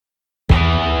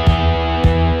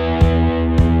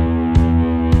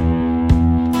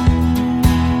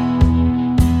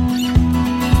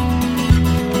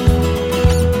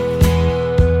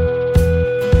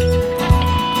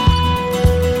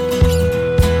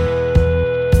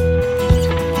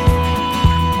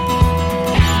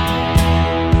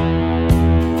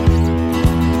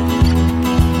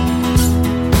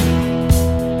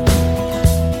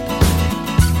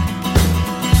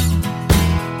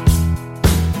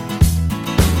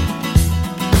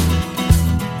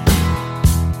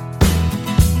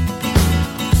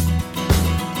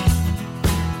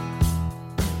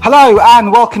Hello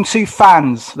and welcome to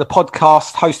Fans, the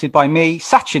podcast hosted by me,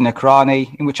 Sachin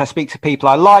Nakrani, in which I speak to people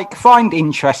I like, find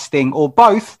interesting, or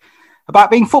both,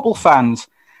 about being football fans.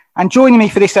 And joining me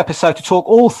for this episode to talk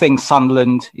all things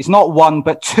Sunderland is not one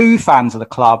but two fans of the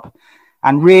club.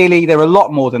 And really, they're a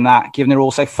lot more than that, given they're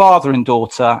also father and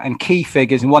daughter and key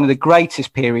figures in one of the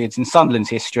greatest periods in Sunderland's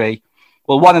history.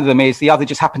 Well, one of them is, the other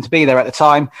just happened to be there at the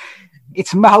time.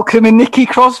 It's Malcolm and Nikki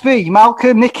Crosby.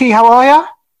 Malcolm, Nikki, how are you?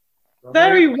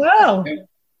 Very well.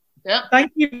 Yeah.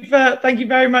 Thank you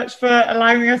very much for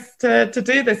allowing us to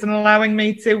do this and allowing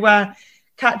me to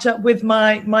catch up with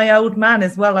my old man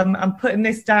as well. I'm putting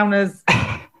this down as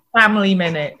family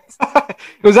minutes.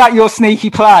 Was that your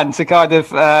sneaky plan to kind of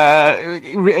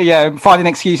find an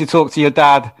excuse to talk to your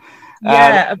dad?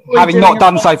 Having not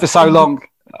done so for so long.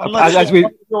 As we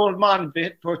old man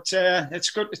bit, but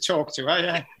it's good to talk to her.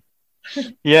 Yeah.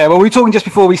 Yeah, well, we were talking just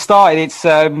before we started. It's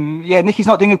Nikki's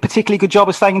not doing a particularly good job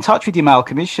of staying in touch with you,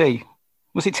 Malcolm, is she?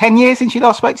 Was it 10 years since you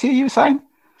last spoke to you? You were saying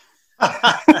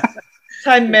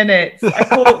 10 minutes. I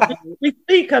thought we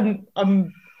speak on I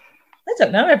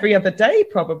don't know, every other day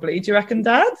probably. Do you reckon,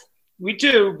 Dad? We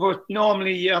do, but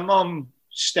normally your mum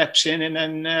steps in, and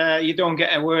then you don't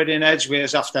get a word in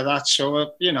edgeways after that.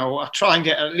 So I try and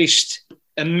get at least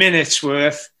a minute's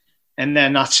worth. And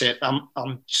then that's it.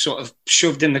 I'm sort of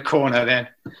shoved in the corner then.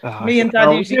 Me and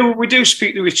Dad usually... We do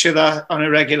speak to each other on a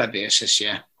regular basis,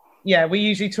 yeah. Yeah, we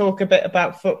usually talk a bit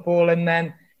about football, and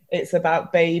then it's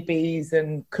about babies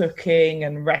and cooking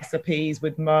and recipes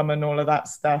with Mum and all of that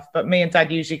stuff. But me and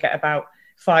Dad usually get about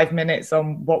 5 minutes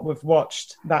on what we've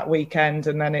watched that weekend,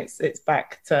 and then it's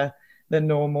back to the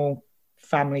normal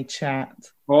family chat.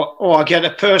 Or I get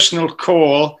a personal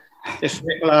call if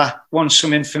Nicola wants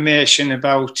some information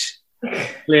about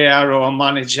player or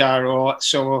manager, or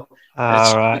so.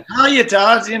 Right. Hiya,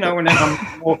 Dad. And then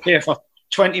I'm okay for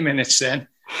 20 minutes. Then.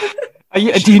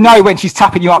 Do you know when she's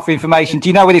tapping you up for information? Do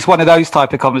you know when it's one of those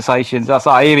type of conversations? That's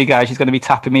like, here we go. She's going to be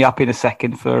tapping me up in a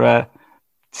second for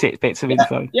bits of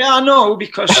info. Yeah, I know,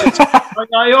 because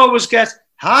I always get,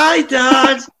 "Hi,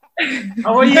 Dad.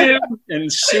 How are you?"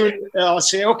 And soon I'll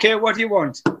say, "Okay, what do you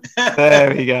want?"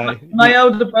 There we go. My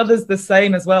older brother's the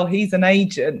same as well. He's an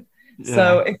agent. Yeah.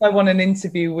 So if I want an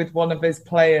interview with one of his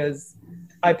players,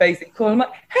 I basically call him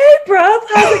like, "Hey, bruv,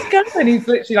 how's it going?" He's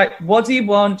literally like, "What do you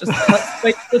want? Just cut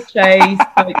straight to the chase.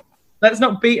 Like, let's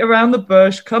not beat around the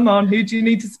bush. Come on, who do you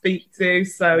need to speak to?"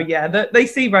 So yeah, they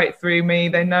see right through me.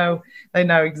 They know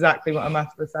exactly what I'm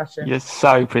after, Sachin. You're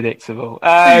so predictable.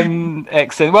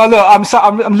 Excellent. Well, look,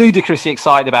 I'm ludicrously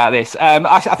excited about this.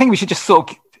 I think we should just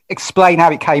sort of explain how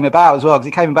it came about as well, because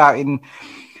it came about in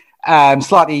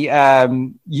slightly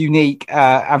unique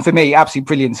and for me absolutely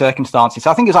brilliant circumstances. So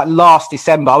I think it was like last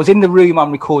December. I was in the room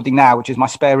I'm recording now, which is my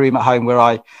spare room at home,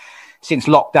 where since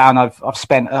lockdown I've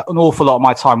spent an awful lot of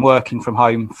my time working from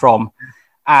home from.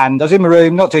 And I was in my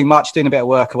room, not doing much, doing a bit of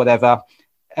work or whatever.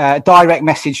 Direct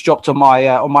message dropped on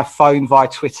my phone via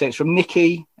Twitter. It's from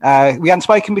Nikki. We hadn't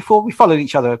spoken before. We followed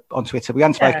each other on Twitter. We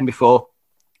hadn't spoken before.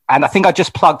 And I think I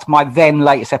just plugged my then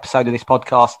latest episode of this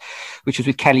podcast, which was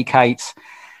with Kelly Cates.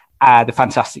 The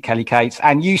fantastic Kelly Cates,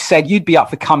 and you said you'd be up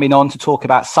for coming on to talk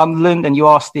about Sunderland, and you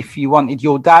asked if you wanted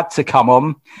your dad to come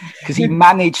on because he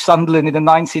managed Sunderland in the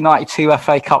 1992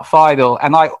 FA Cup final.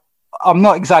 And I'm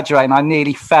not exaggerating, I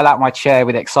nearly fell out my chair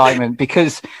with excitement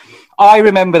because I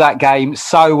remember that game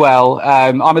so well.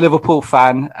 I'm a Liverpool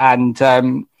fan, and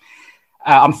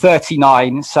I'm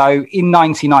 39. So in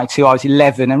 1992, I was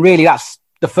 11, and really that's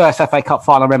the first FA Cup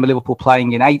final I remember Liverpool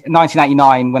playing in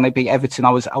 1989 when they beat Everton.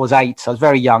 I was 8, so I was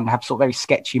very young. I have sort of very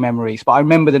sketchy memories, but I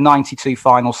remember the 92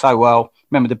 final so well.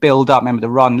 Remember the build-up, remember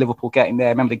the run, Liverpool getting there,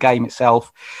 remember the game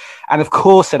itself. And of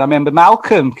course, then I remember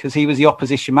Malcolm, because he was the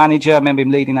opposition manager. I remember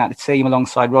him leading out the team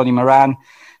alongside Ronnie Moran,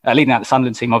 leading out the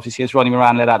Sunderland team, obviously, as Ronnie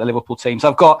Moran led out the Liverpool team. So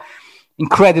I've got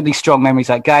incredibly strong memories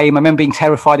of that game. I remember being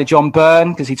terrified of John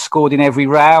Byrne because he'd scored in every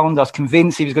round. I was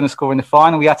convinced he was going to score in the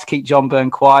final. We had to keep John Byrne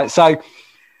quiet. So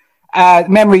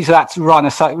memories of that run are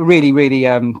so really, really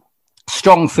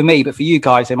strong for me, but for you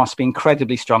guys, they must be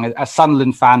incredibly strong as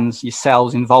Sunderland fans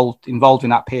yourselves involved in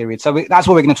that period. So that's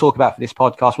what we're going to talk about for this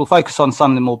podcast. We'll focus on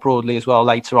Sunderland more broadly as well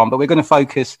later on, but we're going to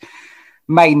focus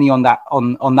mainly on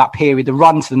that period, the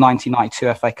run to the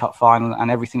 1992 FA Cup final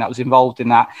and everything that was involved in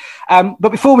that. But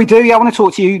before we do, I want to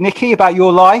talk to you, Nikki, about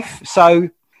your life. So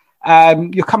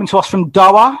you're coming to us from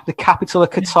Doha, the capital of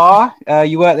Qatar.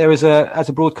 You work there as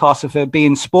a broadcaster for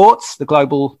beIN Sports, the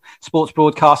global sports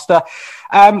broadcaster.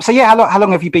 So yeah, how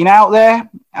long have you been out there?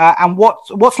 And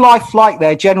what's life like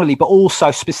there generally, but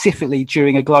also specifically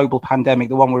during a global pandemic,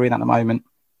 the one we're in at the moment?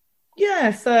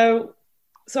 Yeah, so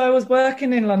So I was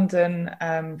working in London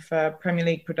for Premier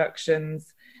League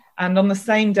productions, and on the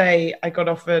same day I got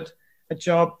offered a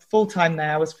job full time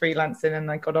there. I was freelancing, and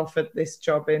I got offered this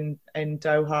job in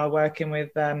Doha, working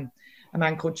with a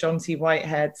man called John T.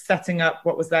 Whitehead, setting up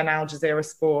what was then Al Jazeera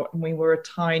Sport, and we were a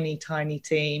tiny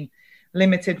team,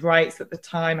 limited rights at the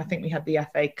time. I think we had the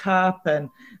FA Cup and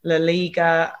La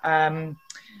Liga.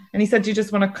 And he said, "Do you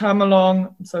just want to come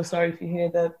along?" I'm so sorry if you hear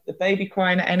the baby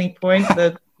crying at any point.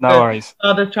 No worries.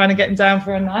 Father trying to get him down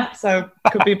for a nap, so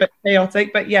it could be a bit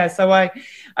chaotic. But yeah, so I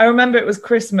remember it was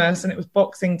Christmas and it was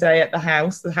Boxing Day at the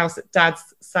house that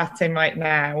Dad's sat in right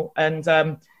now. And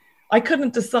I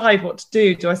couldn't decide what to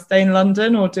do. Do I stay in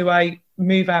London or do I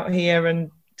move out here and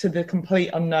to the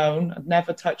complete unknown? I'd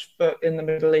never touched foot in the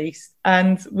Middle East.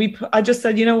 And I just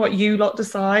said, you know what, you lot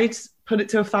decide, put it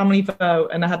to a family vote.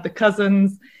 And I had the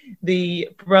cousins, the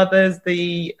brothers,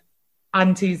 the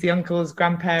aunties, the uncles,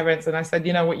 grandparents. And I said,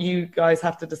 you know what, you guys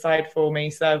have to decide for me.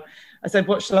 So I said,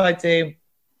 what shall I do?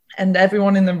 And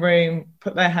everyone in the room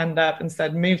put their hand up and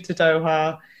said, move to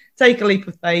Doha, take a leap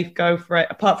of faith, go for it.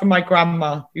 Apart from my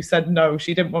grandma, who said no,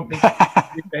 she didn't want me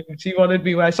to do anything. She wanted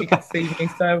me where she could see me.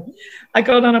 So I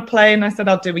got on a plane. I said,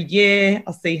 I'll do a year.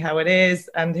 I'll see how it is.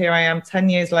 And here I am 10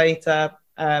 years later,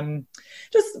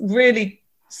 just really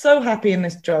so happy in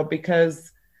this job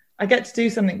because I get to do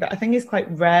something that I think is quite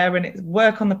rare, and it's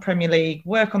work on the Premier League,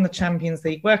 work on the Champions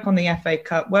League, work on the FA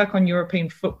Cup, work on European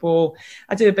football.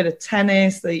 I do a bit of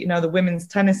tennis. The women's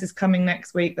tennis is coming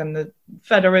next week. Then the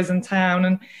Federer's in town,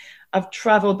 and I've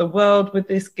travelled the world with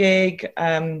this gig.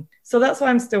 So that's why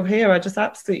I'm still here. I just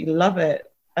absolutely love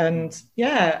it. And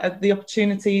yeah, the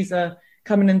opportunities are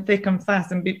coming in thick and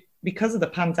fast. And because of the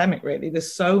pandemic, really,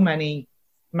 there's so many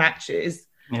matches.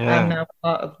 Yeah. I'm now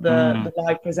part of the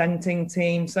live presenting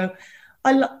team. So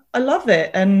I love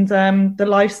it. And the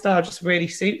lifestyle just really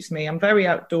suits me. I'm very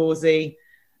outdoorsy.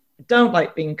 I don't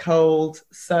like being cold.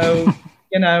 So,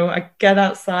 I get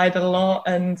outside a lot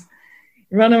and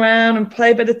run around and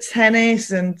play a bit of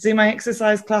tennis and do my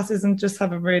exercise classes and just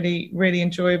have a really, really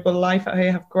enjoyable life out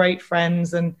here, have great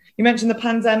friends. And you mentioned the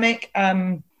pandemic.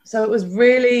 So it was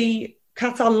really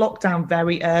Qatar lockdown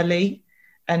very early.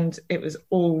 And it was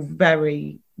all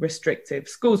very restrictive.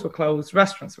 Schools were closed,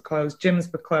 restaurants were closed,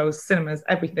 gyms were closed, cinemas,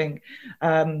 everything.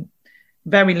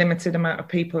 Very limited amount of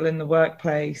people in the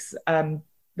workplace.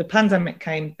 The pandemic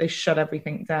came, they shut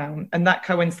everything down. And that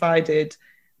coincided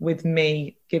with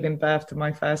me giving birth to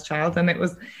my first child. And it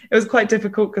was quite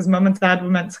difficult because Mum and Dad were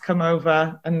meant to come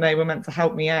over and they were meant to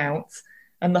help me out.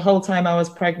 And the whole time I was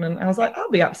pregnant, I was like,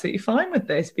 I'll be absolutely fine with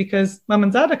this because Mum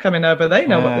and Dad are coming over. They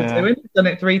know what they're doing. I've done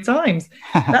it 3 times.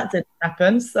 That didn't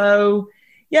happen. So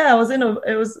yeah, it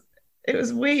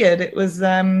was weird. It was,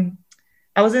 I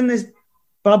was in this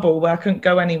bubble where I couldn't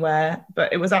go anywhere,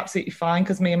 but it was absolutely fine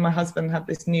because me and my husband had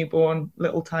this newborn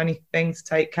little tiny thing to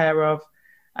take care of.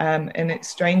 And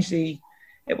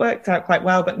it worked out quite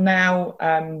well. But now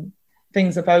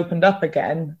things have opened up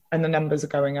again and the numbers are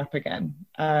going up again.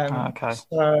 Okay.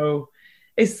 So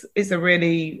it's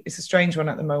a strange one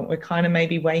at the moment. We're kind of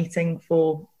maybe waiting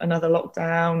for another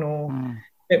lockdown or a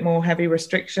bit more heavy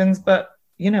restrictions, but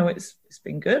it's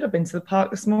been good. I've been to the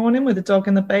park this morning with the dog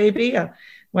and the baby. I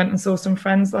went and saw some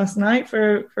friends last night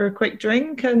for a quick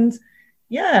drink, and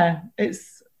yeah,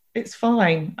 it's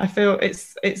fine. I feel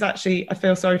I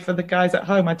feel sorry for the guys at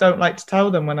home. I don't like to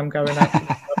tell them when I'm going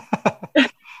out.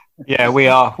 Yeah,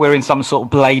 we're in some sort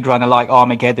of Blade Runner like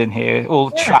Armageddon here,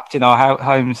 all trapped in our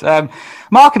homes.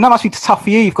 Mark, and that must be tough for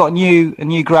you. You've got a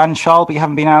new grandchild, but you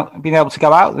haven't been able to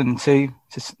go out and to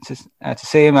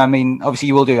see him. I mean, obviously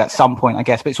you will do at some point, I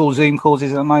guess, but it's all Zoom calls at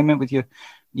the moment with your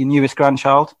newest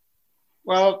grandchild.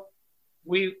 Well,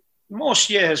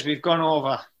 most years we've gone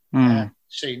over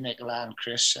see Nicola and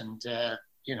Chris, and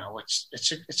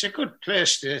it's a good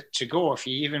place to go if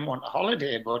you even want a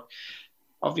holiday, but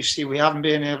obviously we haven't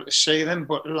been able to see them.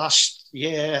 But last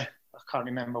year, I can't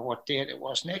remember what date it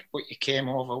was, Nick, but you came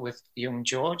over with young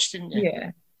George, didn't you?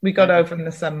 Yeah, we got over in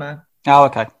the summer. Oh,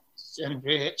 okay. And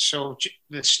so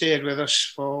they stayed with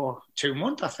us for 2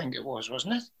 months, I think it was,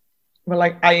 wasn't it? Well,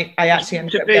 I actually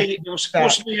ended up it was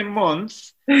supposed to be a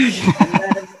month. And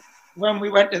then when we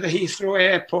went to the Heathrow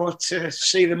airport to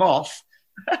see them off,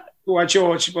 poor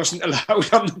George wasn't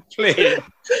allowed on the plane.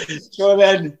 So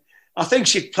then I think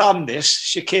she planned this.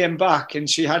 She came back and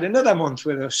she had another month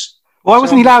with us. Why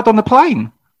wasn't he allowed on the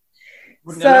plane?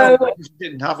 So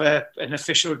didn't have an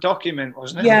official document,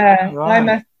 wasn't it? Yeah,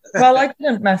 right. I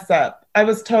didn't mess up. I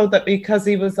was told that because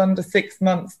he was under 6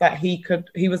 months that he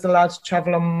was allowed to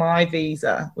travel on my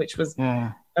visa, which was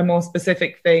a more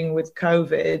specific thing with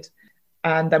COVID.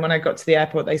 And then when I got to the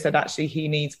airport, they said, actually, he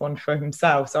needs one for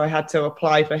himself. So I had to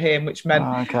apply for him, which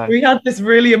meant we had this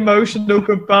really emotional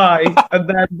goodbye. And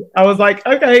then I was like,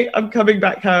 okay, I'm coming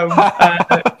back home.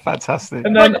 Fantastic.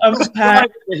 And then I'm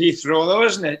packed. Heathrow, though,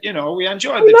 isn't it? You know, we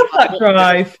enjoyed that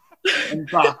drive. And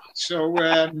back. So,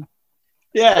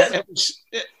 yeah,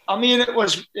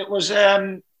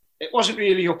 it wasn't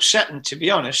really upsetting, to be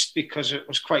honest, because it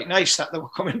was quite nice that they were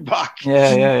coming back.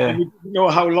 Yeah. We didn't know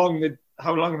how long they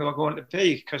were going to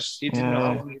be, because you didn't know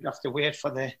how long you'd have to wait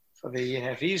for the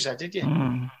visa, did you?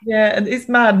 Yeah, and it's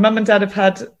mad. Mum and Dad have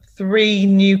had 3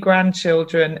 new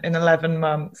grandchildren in 11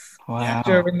 months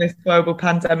during this global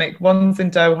pandemic. One's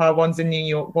in Doha, one's in New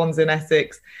York, one's in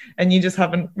Essex, and you just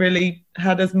haven't really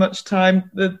had as much time.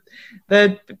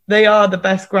 They are the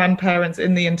best grandparents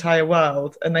in the entire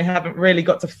world, and they haven't really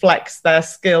got to flex their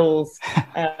skills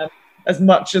as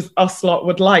much as us lot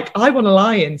would like. I want to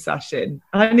lie in, Sachin.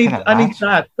 I need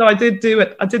that. So I did do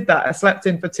it. I did that. I slept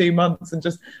in for 2 months and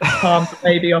just palmed the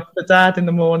baby off the dad in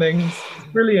the mornings.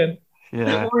 It's brilliant.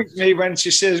 Yeah. It worries me when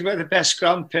she says we're the best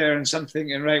grandparents. I'm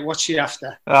thinking, right, what's she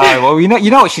after? Oh, well, you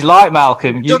know what she's like,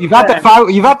 Malcolm. You've had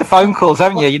the phone calls,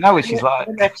 haven't you? You know what she's like.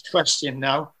 The next question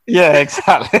now. Yeah,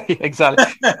 exactly.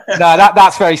 No,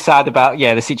 that's very sad about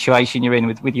the situation you're in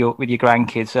with your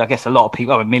grandkids. I guess a lot of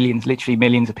people, literally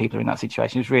millions of people are in that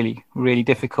situation. It's really, really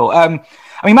difficult. I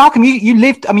mean, Malcolm,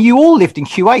 you all lived in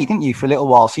Kuwait, didn't you, for a little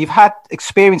while? So you've had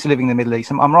experience of living in the Middle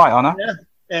East. I'm right, aren't I? Yeah.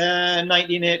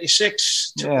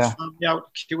 1986, took the family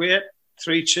out to Kuwait,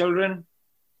 3 children.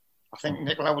 I think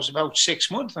Nicola was about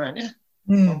 6 months, weren't you?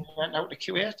 Went out to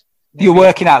Kuwait. You were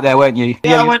working out there, weren't you?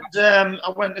 Yeah,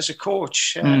 I went as a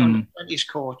coach, under 20s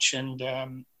coach,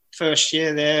 and first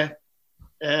year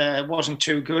there wasn't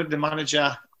too good. The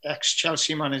manager,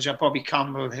 ex-Chelsea manager Bobby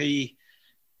Campbell, he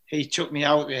took me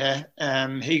out there.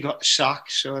 He got the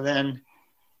sack, so then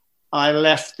I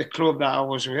left the club that I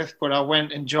was with, but I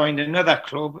went and joined another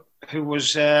club who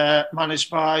was managed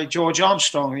by George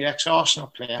Armstrong, the ex-Arsenal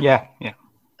player. Yeah.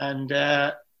 And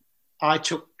I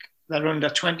took their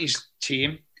under-20s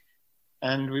team,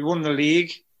 and we won the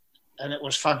league, and it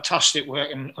was fantastic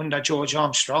working under George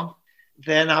Armstrong.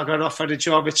 Then I got offered a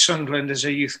job at Sunderland as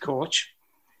a youth coach,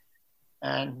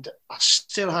 and I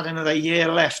still had another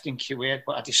year left in Kuwait,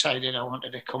 but I decided I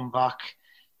wanted to come back,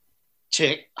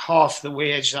 take half the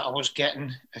wage that I was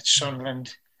getting at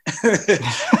Sunderland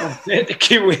to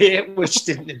Kuwait, which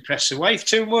didn't impress the wife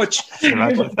too much. There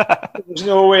was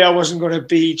no way I wasn't going to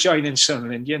be joining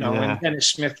Sunderland, you know. And Dennis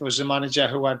Smith was the manager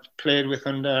who I'd played with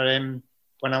under him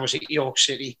when I was at York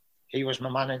City. He was my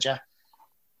manager.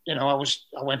 You know,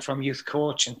 I went from youth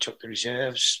coach and took the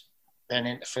reserves, then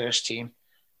into first team.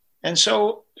 And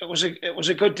so it was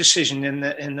a good decision in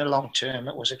the long term.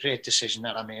 It was a great decision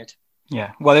that I made.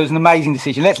 Yeah, well, it was an amazing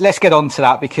decision. Let's get on to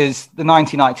that, because the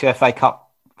 1992 FA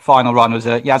Cup final run was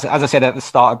as I said at the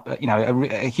start,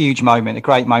 a huge moment, a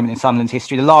great moment in Sunderland's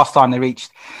history. The last time they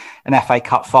reached an FA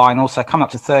Cup final, so coming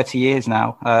up to 30 years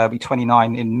now. Be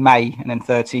 29 in May, and then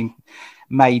 30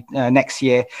 May next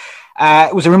year.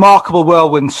 It was a remarkable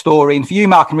whirlwind story, and for you,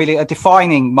 Malcolm, really a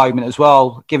defining moment as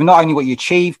well, given not only what you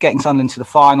achieved, getting Sunderland to the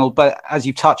final, but as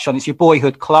you've touched on, it's your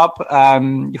boyhood club.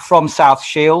 You're from South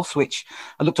Shields, which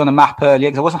I looked on a map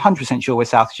earlier because I wasn't 100% sure where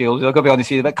South Shields is, I've got to be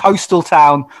honest with you, but coastal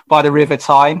town by the River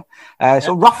Tyne.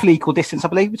 So roughly equal distance, I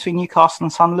believe, between Newcastle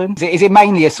and Sunderland. Is it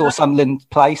mainly a sort of Sunderland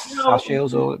place, South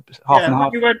Shields, or half and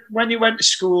half? When you went to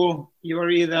school, you were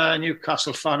either a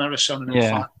Newcastle fan or a Sunderland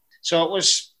fan. So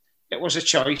it was a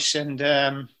choice, and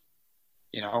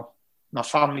my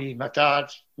family, my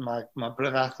dad, my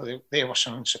brother, they were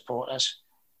Sunderland supporters,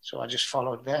 so I just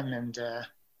followed them, and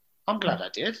I'm glad I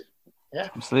did. Yeah,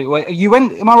 absolutely. Well, you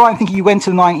went. Am I right in thinking you went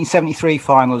to the 1973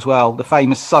 final as well, the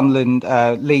famous Sunderland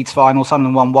Leeds final?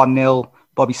 Sunderland won 1-0.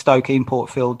 Bobby Stoke in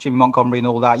Portfield, Jimmy Montgomery, and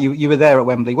all that. You were there at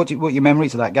Wembley. What are your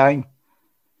memories of that game?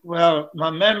 Well,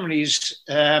 my memories.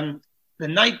 The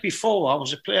night before, I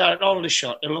was a player at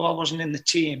Aldershot, although I wasn't in the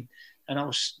team. And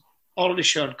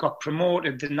Aldershot got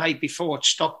promoted the night before at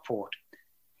Stockport.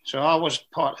 So I was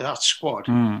part of that squad,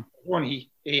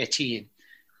 only 18.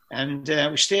 And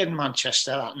we stayed in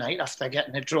Manchester that night after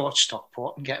getting a draw at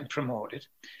Stockport and getting promoted.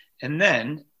 And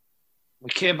then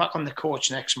we came back on the coach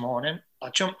next morning.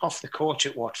 I jumped off the coach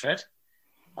at Watford.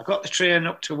 I got the train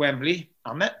up to Wembley.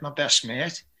 I met my best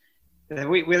mate.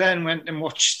 We then went and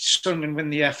watched Sunderland win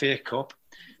the FA Cup.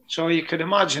 So you could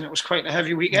imagine it was quite a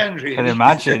heavy weekend, really. I can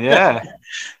imagine, yeah.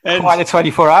 Quite the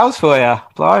 24 hours for you,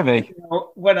 blimey.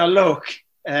 When I look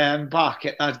back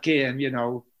at that game,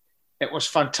 it was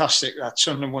fantastic that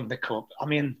Sunderland won the cup. I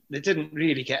mean, they didn't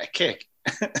really get a kick.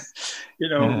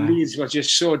 Leeds were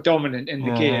just so dominant in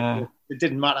the game. It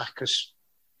didn't matter because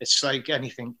it's like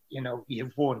anything,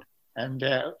 you've won. And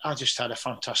I just had a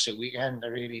fantastic weekend. I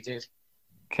really did.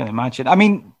 Can imagine. I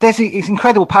mean, it's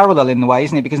incredible parallel in the way,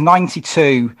 isn't it? Because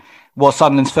 92 was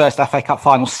Sunderland's first FA Cup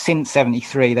final since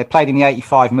 73. They played in the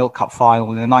 85 Milk Cup final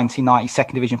and the 1990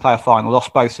 Second Division Player Final,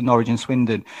 lost both to Norwich and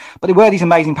Swindon. But there were these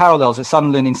amazing parallels that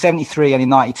Sunderland in 73 and in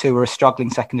 92 were a struggling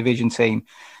Second Division team.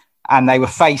 And they were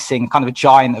facing kind of a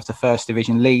giant of the First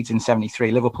Division, Leeds in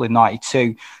 73, Liverpool in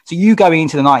 92. So you going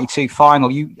into the 92 final,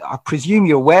 I presume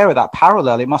you're aware of that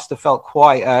parallel. It must have felt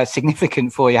quite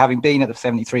significant for you, having been at the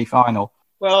 73 final.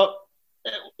 Well,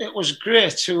 it was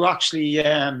great to actually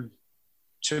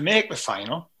to make the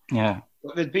final. Yeah.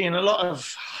 But there'd been a lot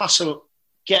of hassle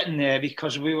getting there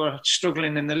because we were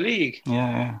struggling in the league.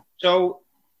 Yeah. So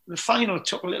the final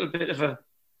took a little bit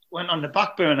went on the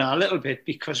back burner a little bit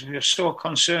because we were so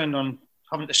concerned on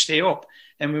having to stay up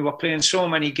and we were playing so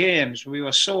many games. We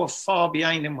were so far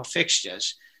behind in our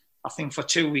fixtures. I think for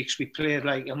 2 weeks we played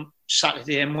like a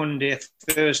Saturday, a Monday, a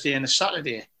Thursday and a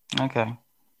Saturday. Okay.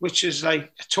 Which is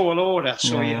like a tall order.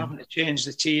 So you're having to change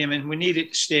the team and we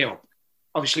needed to stay up.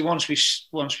 Obviously, once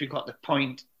we got the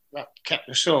point that kept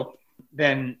us up,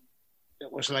 then it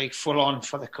was like full on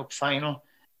for the cup final.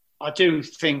 I do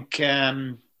think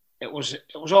it was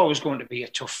always going to be a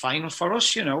tough final for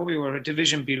us. We were a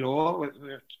division below. We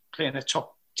were playing a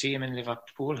top team in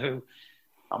Liverpool, who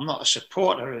I'm not a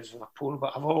supporter of Liverpool,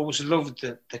 but I've always loved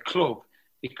the club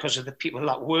because of the people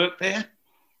that work there.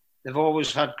 They've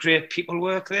always had great people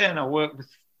work there, and I worked with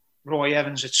Roy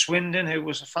Evans at Swindon, who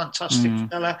was a fantastic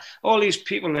fella. All these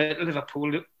people at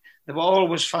Liverpool, they were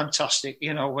always fantastic,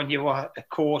 when you were a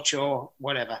coach or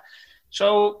whatever.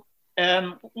 So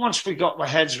once we got our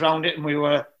heads around it and we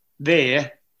were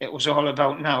there, it was all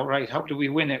about now, right, how do we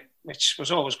win it? Which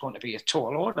was always going to be a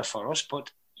tall order for us,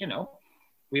 but,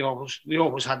 we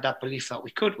always had that belief that we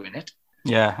could win it.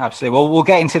 Yeah, absolutely. Well, we'll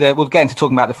get into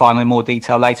talking about the final in more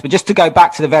detail later. But just to go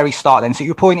back to the very start then. So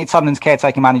you appointed Sunderland's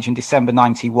caretaker manager in December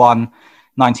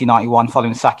 1991,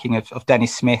 following the sacking of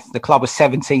Dennis Smith. The club was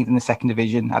 17th in the Second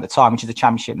Division at the time, which is the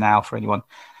Championship now for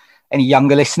any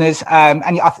younger listeners. And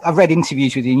I've read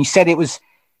interviews with you, and you said it was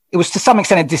to some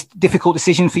extent a difficult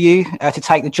decision for you to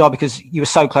take the job because you were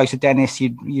so close to Dennis.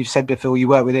 You said before you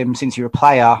worked with him since you were a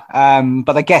player.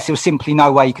 But I guess there was simply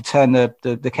no way you could turn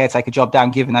the caretaker job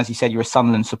down, given, as you said, you're a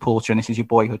Sunderland supporter and this is your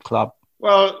boyhood club.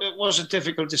 Well, it was a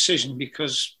difficult decision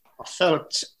because I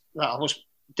felt that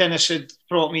Dennis had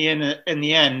brought me in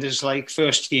the end as like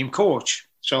first team coach.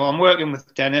 So I'm working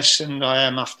with Dennis, and I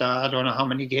am after, I don't know how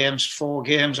many games, 4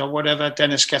 games or whatever,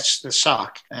 Dennis gets the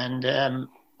sack. And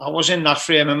I was in that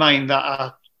frame of mind that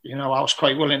I was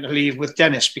quite willing to leave with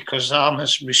Dennis because I'm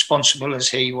as responsible as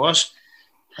he was.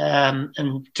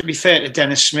 And to be fair to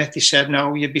Dennis Smith, he said,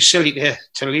 no, you'd be silly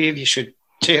to leave. You should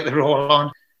take the role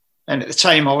on. And at the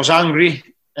time I was angry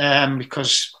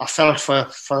because I felt for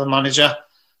the manager.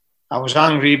 I was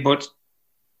angry, but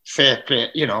fair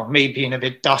play, me being a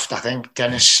bit daft, I think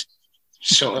Dennis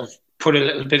sort of put a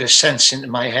little bit of sense into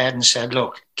my head and said,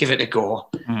 look, give it a go.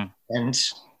 And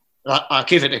I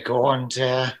give it a go, and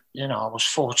I was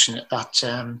fortunate that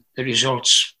the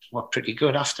results were pretty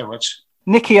good afterwards.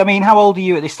 Nikki, I mean, how old are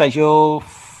you at this stage? You're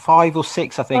 5 or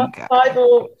 6, I think. 5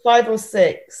 or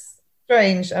 6.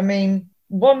 Strange. I mean,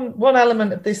 one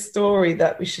element of this story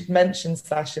that we should mention,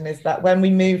 Sashin, is that when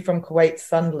we moved from Kuwait to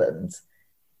Sunderland,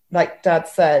 like Dad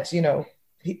said,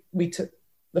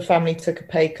 the family took a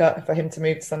pay cut for him to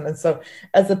move to Sunderland. So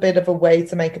as a bit of a way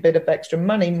to make a bit of extra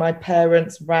money, my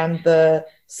parents ran the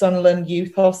Sunderland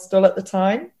Youth Hostel at the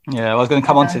time. Yeah, I was going to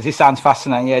come on to this. This sounds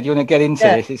fascinating. Yeah, do you want to get into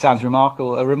this? It sounds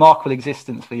remarkable, a remarkable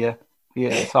existence for you at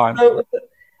the time. So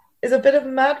it's a bit of a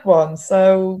mad one.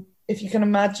 So if you can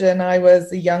imagine, I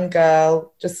was a young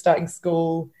girl just starting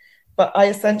school, but I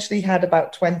essentially had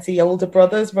about 20 older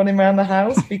brothers running around the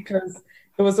house because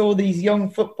there was all these young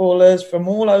footballers from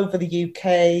all over the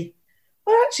UK.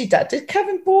 Well, actually, Dad, did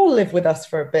Kevin Ball live with us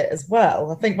for a bit as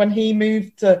well? I think when he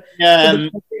moved to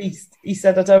the East, he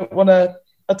said,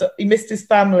 he missed his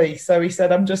family. So he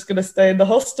said, I'm just going to stay in the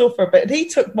hostel for a bit. And he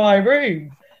took my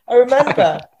room. I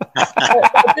remember.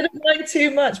 I didn't mind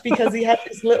too much because he had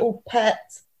this little pet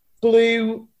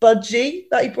blue budgie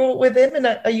that he brought with him.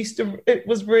 And it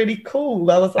was really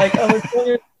cool. I was like,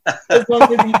 as long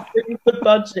as he brings the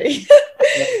budgie.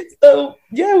 So,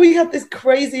 we had this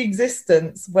crazy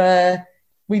existence where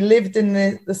we lived in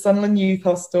the Sunderland Youth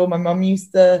Hostel. My mum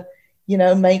used to,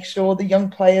 make sure the young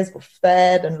players were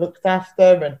fed and looked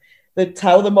after, and they'd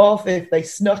tell them off if they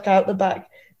snuck out the back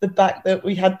that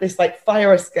we had this like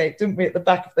fire escape, didn't we, at the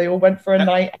back if they all went for a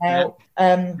night out.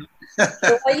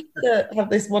 So I used to have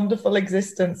this wonderful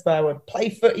existence where I would play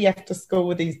footy after school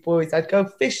with these boys. I'd go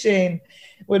fishing,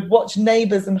 would watch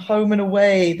Neighbours and Home and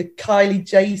Away, the Kylie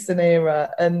Jason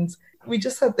era. And we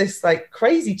just had this like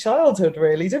crazy childhood,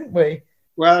 really, didn't we?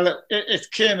 Well, it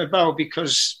came about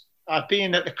because I'd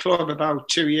been at the club about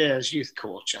 2 years, youth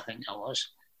coach, I think I was.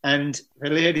 And the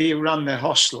lady who ran the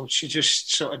hostel, she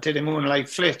just sort of did a moonlight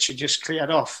flit. She just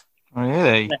cleared off.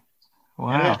 Really?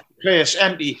 Wow. The place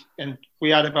empty, and we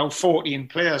had about 14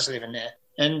 players living there.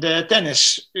 And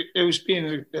Dennis, who's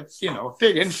been a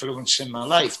big influence in my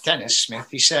life, Dennis Smith,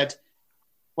 he said,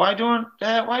 why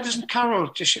doesn't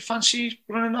Carol just fancy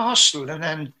running a hostel? And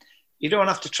then you don't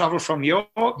have to travel from York.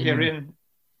 You're in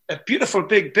a beautiful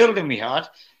big building we had,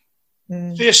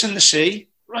 facing the sea,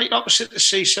 right opposite the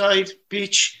seaside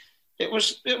beach. It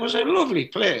was a lovely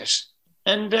place.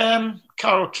 And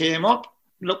Carol came up,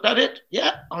 looked at it.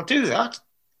 Yeah, I'll do that.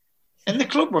 And the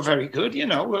club were very good, It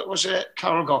was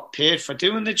Carol got paid for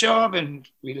doing the job, and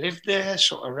we lived there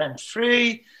sort of rent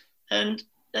free, and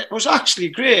it was actually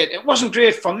great. It wasn't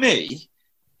great for me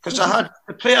because I had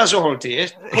the players all day,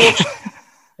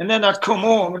 and then I'd come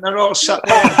home and they're all sat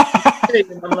there,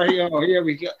 and I'm like, oh, here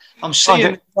we go. I'm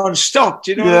seeing it non-stop.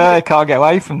 Do you know? Yeah, I can't get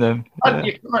away from them.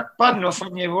 You can't, bad enough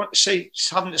when you want to see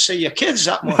having to see your kids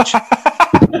that much.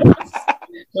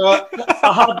 So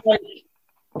I had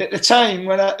at the time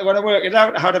when I worked it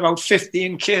out, I had about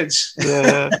 15 kids.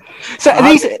 Yeah. So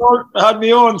I had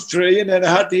my own 3, and then I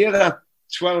had the other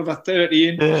 12 or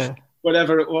 13,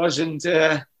 whatever it was. And,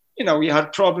 we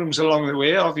had problems along the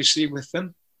way, obviously, with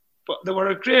them. But they were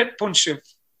a great bunch of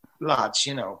lads,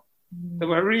 They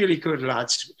were really good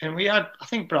lads. And we had, I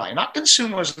think Brian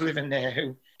Atkinson was living there,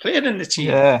 who played in the team.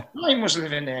 Yeah. Brian was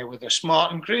living there with us.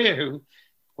 Martin Gray, who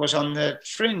was on the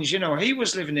fringe, he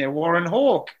was living there. Warren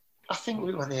Hawke. I think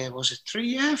we were there, was it 3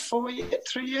 year, 4 year,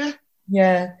 3 year?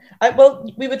 Yeah. Well,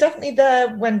 we were definitely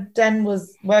there when Den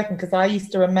was working, because I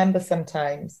used to remember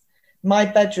sometimes my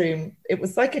bedroom, it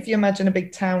was like if you imagine a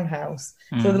big townhouse.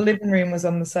 So the living room was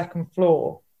on the second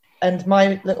floor, and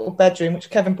my little bedroom, which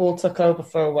Kevin Ball took over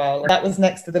for a while, that was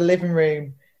next to the living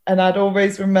room. And I'd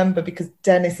always remember, because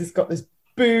Dennis has got this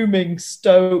booming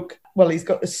he's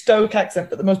got the Stoke accent,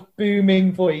 but the most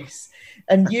booming voice.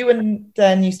 And you and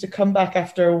Den used to come back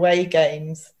after away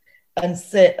games and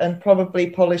sit and probably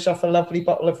polish off a lovely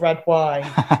bottle of red wine.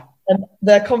 And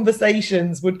their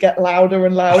conversations would get louder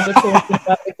and louder talking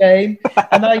about the game.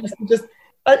 And I used to just,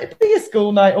 it'd be a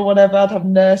school night or whatever, I'd have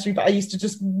nursery, but I used to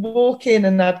just walk in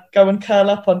and I'd go and curl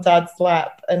up on Dad's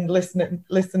lap and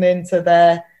listen in to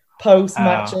their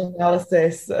post-match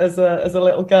analysis as a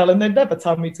little girl. And they'd never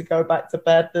tell me to go back to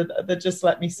bed. They'd just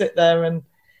let me sit there and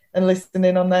listen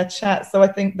in on their chat. So I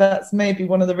think that's maybe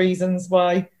one of the reasons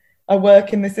why I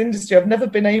work in this industry. I've never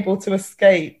been able to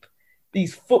escape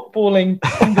these footballing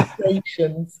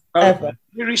conversations ever.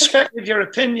 You respected your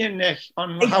opinion, Nick,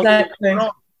 on exactly.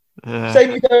 How you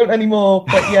Shame you don't anymore,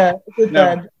 but yeah, good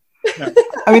then. No.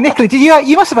 I mean, Nicola,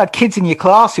 you must have had kids in your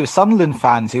class who were Sunderland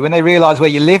fans who, when they realised where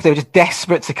you lived, they were just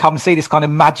desperate to come see this kind of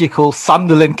magical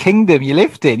Sunderland kingdom you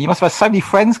lived in. You must have had so many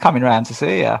friends coming around to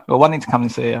see you, or wanting to come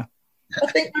and see you. I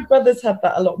think my brothers had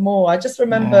that a lot more. I just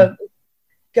remember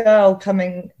a girl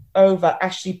coming over,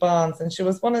 Ashley Barnes, and she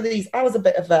was one of these. I was a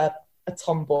bit of a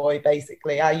tomboy,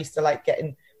 basically. I used to like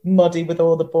getting muddy with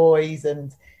all the boys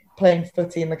and playing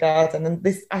footy in the garden. And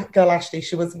this girl, Ashley,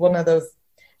 she was one of those.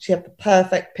 She had the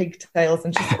perfect pigtails,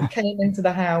 and she sort of came into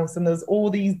the house, and there's all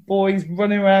these boys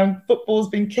running around, footballs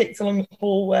being kicked along the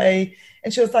hallway,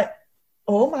 and she was like,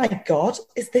 "Oh my God,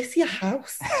 is this your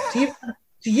house?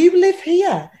 Do you live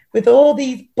here with all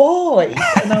these boys?"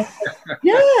 And I was like,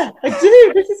 "Yeah, I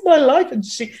do. This is my life." And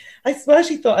I swear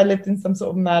she thought I lived in some sort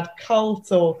of mad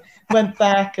cult, or went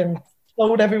back and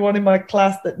told everyone in my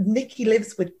class that Nikki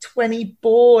lives with 20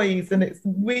 boys and it's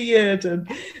weird.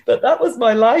 But that was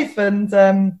my life, and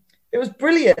it was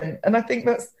brilliant. And I think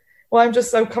that's why I'm just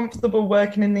so comfortable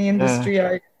working in the industry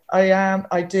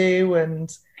I do.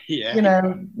 And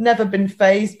never been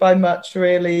fazed by much,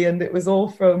 really. And it was all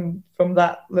from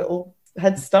that little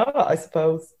head start, I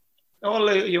suppose. All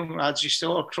the young lads used to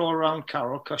all crawl around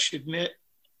Carol because she'd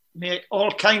make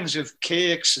all kinds of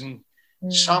cakes and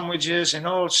sandwiches and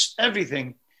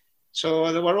everything.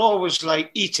 So they were always like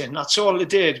eating. That's all they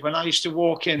did. When I used to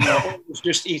walk in, they were always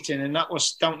just eating, and that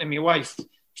was down to my wife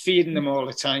feeding them all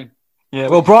the time. Yeah,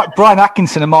 well, Brian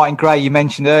Atkinson and Martin Gray, you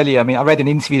mentioned earlier. I mean, I read an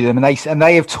interview with them, and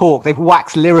they have talked. They've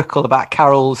waxed lyrical about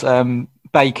Carol's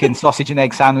bacon, sausage, and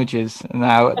egg sandwiches, and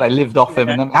how they lived off them.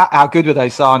 And how good were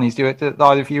those sarnies? Do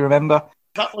either of you remember?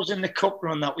 That was in the cup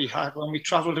run that we had when we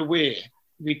travelled away.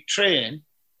 We'd train,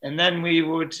 and then we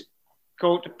would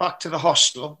go back to the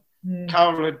hostel,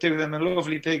 Carol would do them a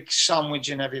lovely big sandwich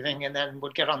and everything, and then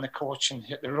would get on the coach and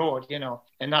hit the road,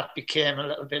 and that became a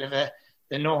little bit of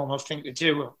the normal thing to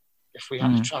do if we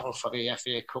had to travel for the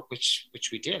FA Cup, which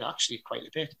we did actually quite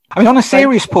a bit. I mean, on a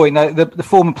serious point, the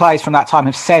former players from that time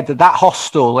have said that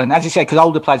hostel, and as you said, because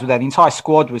older players were there, the entire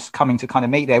squad was coming to kind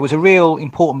of meet there, was a real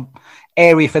important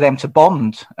area for them to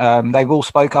bond. They've all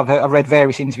spoke. I've read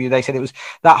various interviews. They said it was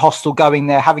that hostel, going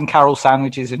there, having Carol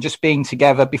sandwiches, and just being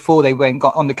together before they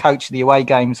got on the coach to the away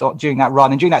games or during that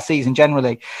run and during that season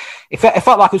generally. It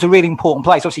felt like it was a really important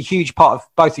place. Obviously, a huge part of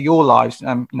both of your lives.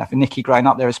 For Nicky growing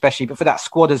up there, especially, but for that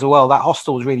squad as well, that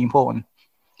hostel was really important.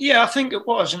 Yeah, I think it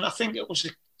was, and I think it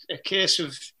was a case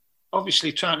of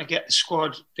obviously trying to get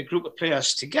the group of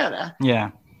players together.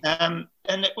 Yeah. And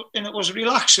it was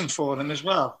relaxing for them as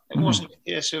well. It wasn't a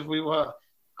case of we were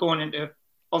going into.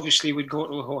 Obviously, we'd go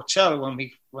to a hotel when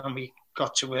we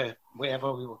got to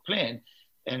wherever we were playing,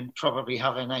 and probably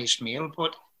have a nice meal.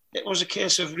 But it was a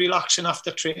case of relaxing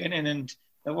after training, and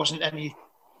there wasn't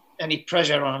any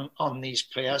pressure on these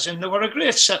players. And they were a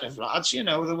great set of lads. They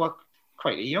were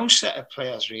quite a young set of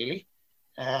players really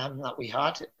that we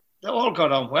had. They all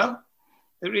got on well.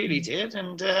 They really did,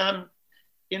 and.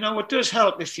 It does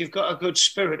help if you've got a good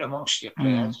spirit amongst your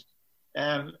players.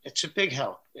 It's a big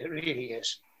help. It really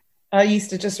is. I used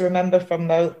to just remember from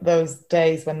those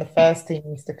days when the first team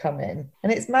used to come in.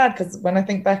 And it's mad because when I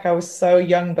think back, I was so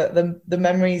young, but the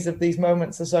memories of these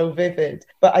moments are so vivid.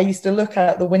 But I used to look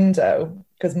out the window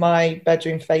because my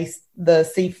bedroom faced the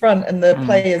seafront, and the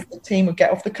players, the team would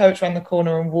get off the coach around the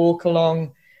corner and walk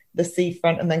along the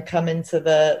seafront and then come into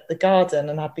the garden,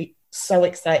 and I'd be so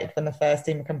excited when the first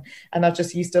team would come, and I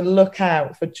just used to look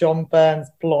out for John Burns'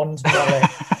 blonde mullet.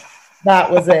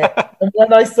 That was it. And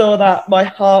when I saw that, my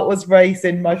heart was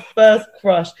racing. My first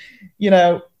crush,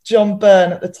 John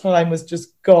Byrne at the time was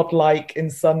just godlike in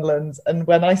Sunderland, and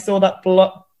when I saw that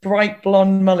bright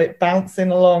blonde mullet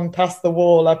bouncing along past the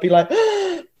wall, I'd be like,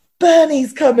 oh,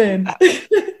 Bernie's coming.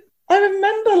 I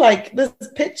remember there's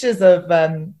pictures of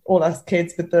all us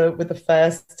kids with the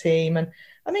first team, and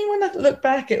I mean, when I look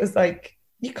back, it was like,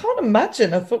 you can't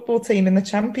imagine a football team in the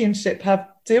Championship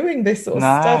doing this sort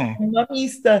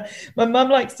of stuff. My mum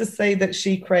likes to say that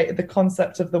she created the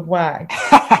concept of the WAG.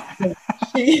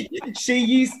 she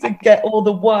used to get all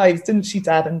the wives, didn't she,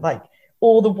 Dad? And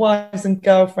all the wives and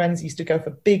girlfriends used to go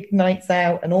for big nights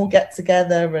out and all get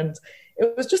together. And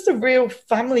it was just a real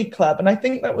family club. And I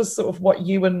think that was sort of what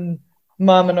you and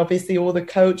Mum and obviously all the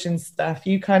coaching staff,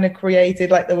 you kind of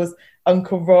created. There was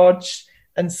Uncle Rog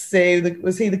and Sue,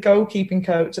 was he the goalkeeping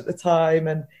coach at the time?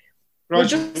 And Rog,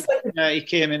 he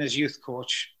came in as youth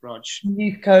coach, Rog.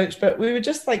 Youth coach, but we were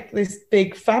just this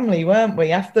big family, weren't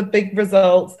we? After big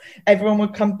results, everyone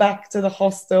would come back to the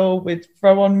hostel, we'd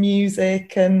throw on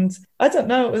music, and I don't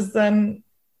know, it was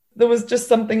there was just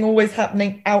something always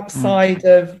happening outside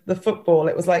of the football.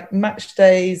 It was match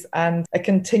days and a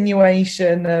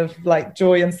continuation of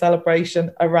joy and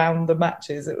celebration around the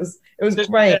matches. It was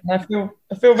great, and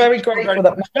I feel very grateful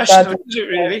that my dad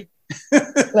really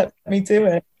let me do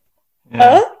it.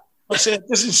 Yeah. I said, it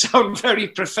doesn't sound very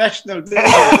professional, does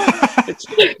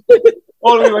it?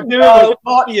 All we were doing was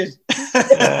partying.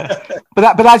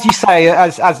 But as you say,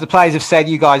 as the players have said,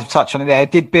 you guys have touched on it there,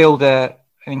 it did build an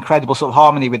incredible sort of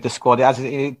harmony with the squad.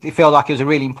 It felt like it was a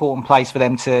really important place for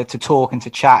them to talk and to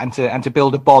chat and to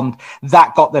build a bond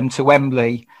that got them to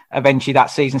Wembley eventually that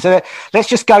season. So let's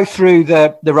just go through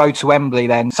the road to Wembley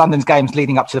then. Sunderland's games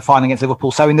leading up to the final against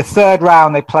Liverpool. So in the third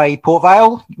round, they played Port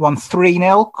Vale, won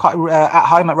 3-0 at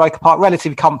home at Roker Park.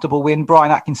 Relatively comfortable win.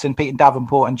 Brian Atkinson, Peter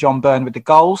Davenport and John Byrne with the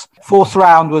goals. Fourth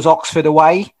round was Oxford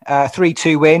away,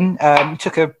 3-2 win.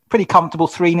 Took a pretty comfortable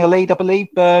 3-0 lead, I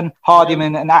believe. Byrne,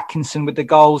 Hardiman and Atkinson with the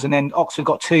goals. And then Oxford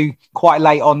got two quite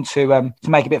late on to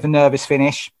make a bit of a nervous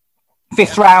finish.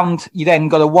 Fifth round, you then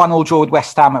got a 1-1 draw with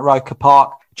West Ham at Roker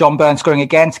Park. John Byrne scoring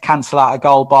again to cancel out a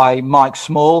goal by Mike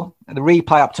Small. The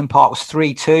replay, Upton Park, was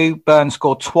 3-2. Byrne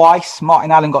scored twice.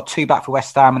 Martin Allen got two back for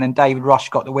West Ham, and then David Rush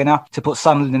got the winner to put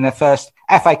Sunderland in their first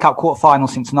FA Cup quarter-final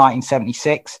since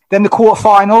 1976. Then the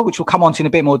quarter-final, which we'll come on to in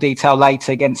a bit more detail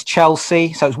later, against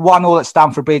Chelsea. So it was 1-1 at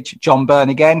Stamford Bridge, John Byrne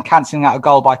again, cancelling out a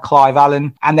goal by Clive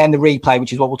Allen. And then the replay,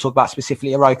 which is what we'll talk about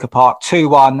specifically at Roker Park,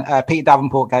 2-1. Peter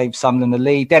Davenport gave Sunderland the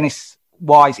lead. Dennis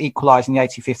Wise equalised in the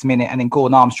 85th minute, and then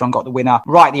Gordon Armstrong got the winner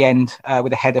right at the end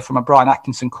with a header from a Brian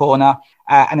Atkinson corner.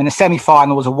 And then the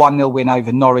semi-final was a 1-0 win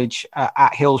over Norwich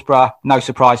at Hillsborough. No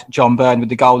surprise, John Byrne with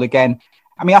the goal again.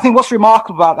 I mean, I think what's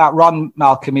remarkable about that run,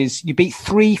 Malcolm, is you beat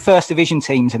 3 First Division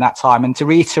teams in that time. And to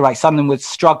reiterate, Sunderland was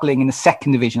struggling in the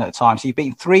Second Division at the time. So you've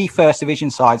beaten 3 First Division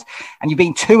sides and you've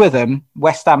beaten 2 of them,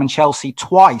 West Ham and Chelsea,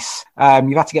 twice.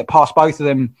 You've had to get past both of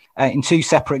them in 2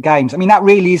 separate games. I mean, that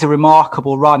really is a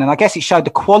remarkable run. And I guess it showed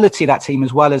the quality of that team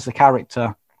as well as the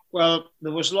character. Well,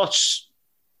 there was lots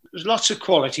of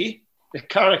quality. The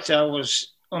character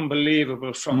was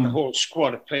unbelievable from the whole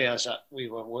squad of players that we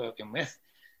were working with.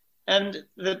 And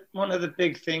one of the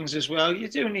big things as well, you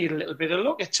do need a little bit of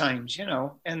luck at times, you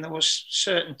know. And there was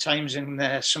certain times in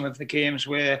some of the games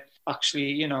where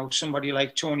actually, you know, somebody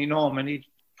like Tony Norman, he'd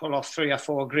pull off 3 or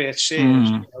 4 great saves,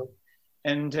 you know,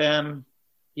 and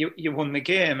you won the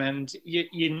game. And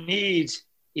you need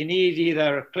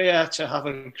either a player to have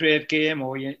a great game,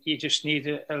 or you just need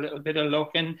a little bit of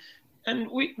luck. And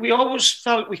we always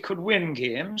felt we could win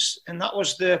games, and that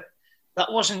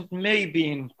wasn't me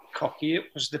being cocky. It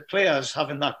was the players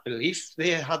having that belief.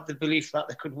 They had the belief that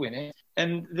they could win it.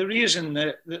 And the reason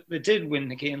that they did win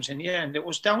the games in the end, it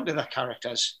was down to their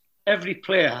characters. Every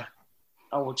player,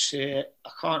 I would say, I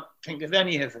can't think of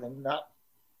any of them that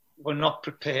were not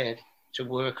prepared to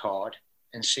work hard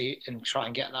and try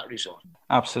and get that result.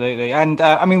 Absolutely. And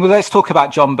I mean, well, let's talk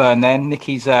about John Byrne then,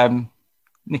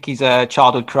 Nicky's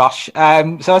childhood crush.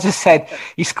 So as I said,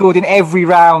 he scored in every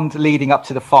round leading up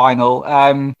to the final.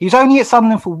 He was only at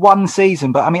Sunderland for 1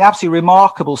 season, but I mean, absolutely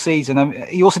remarkable season.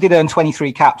 He also did earn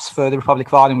 23 caps for the Republic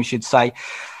of Ireland, we should say.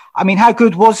 I mean, how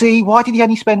good was he? Why did he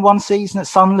only spend 1 season at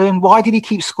Sunderland? Why did he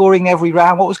keep scoring every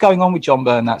round? What was going on with John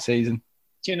Byrne that season?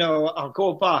 You know, I'll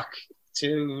go back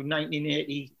to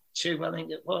 1982, I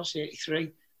think it was,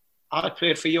 83. I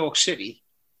played for York City,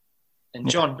 and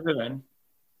John Byrne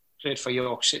played for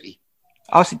York City.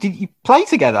 Oh, so did you play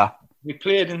together? We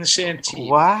played in the same team.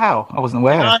 Wow, I wasn't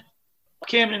aware. I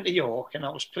came into York and I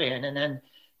was playing, and then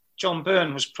John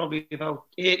Byrne was probably about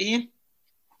 18,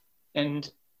 and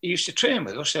he used to train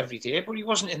with us every day, but he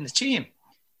wasn't in the team.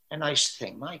 And I used to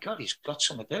think, my God, he's got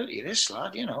some ability, this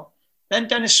lad, you know. Then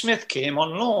Dennis Smith came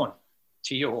on loan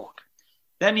to York.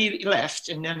 Then he left,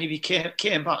 and then he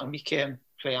came back and became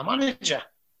player manager.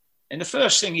 And the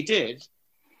first thing he did,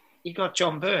 he got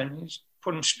John Byrne, he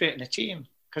put him straight in the team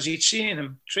because he'd seen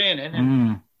him training,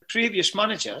 and previous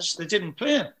managers, they didn't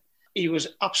play him. He was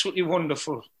absolutely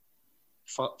wonderful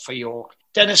for York.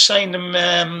 Dennis signed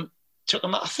him, took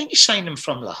him, I think he signed him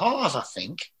from Le Havre, I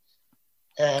think.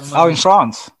 In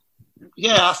France?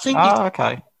 Yeah, I think.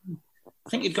 Okay. I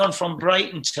think he'd gone from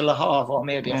Brighton to Le Havre, or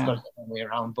maybe I've got it the way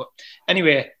around. But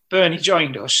anyway, Bernie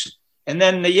joined us. And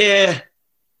then the year,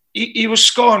 he was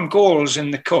scoring goals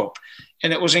in the Cup.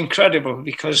 And it was incredible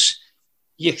because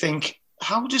you think,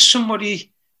 how does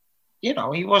somebody, you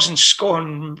know, he wasn't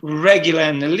scoring regular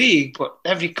in the league, but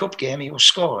every Cup game he was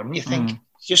scoring. You think,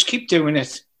 just keep doing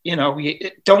it. You know,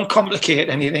 don't complicate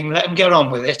anything. Let him get on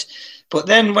with it. But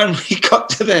then when we got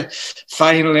to the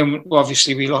final, and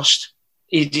obviously we lost,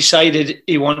 he decided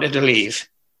he wanted to leave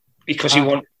because he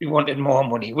wanted more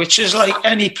money, which is like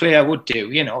any player would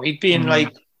do. You know, he'd been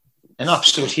like an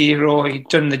absolute hero. He'd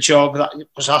done the job that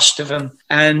was asked of him,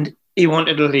 and he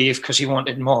wanted to leave because he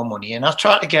wanted more money. And I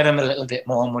tried to get him a little bit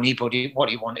more money, but what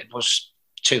he wanted was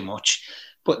too much.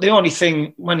 But the only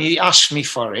thing, when he asked me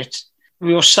for it,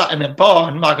 we were sat in a bar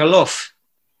in Magaluf.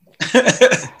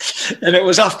 And it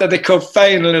was after the Cup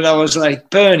final, and I was like,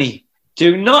 Bernie,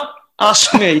 do not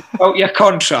ask me about your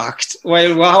contract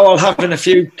while we're all having a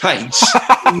few pints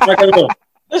in Magaluf.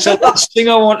 That's the last thing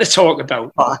I want to talk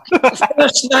about, Mark.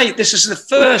 This is the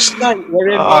first night we're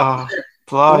in back.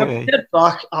 When I get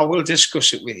back, I will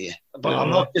discuss it with you. But I'm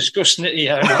not discussing it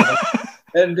here.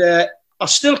 And I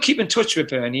still keep in touch with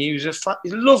Bernie. He was a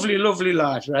lovely, lovely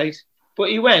lad, right? But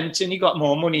he went and he got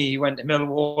more money. He went to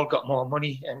Millwall, got more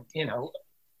money. And, you know,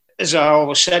 as I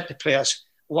always said to players,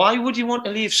 why would you want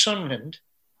to leave Sunderland?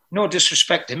 No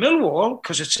disrespect to Millwall,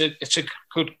 because it's a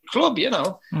good club, you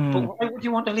know. But why would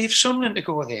you want to leave Sunderland to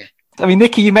go there? I mean,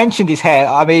 Nicky, you mentioned his hair.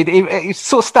 I mean, it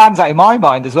sort of stands out in my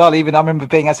mind as well. Even I remember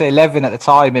being, as 11 at the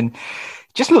time, and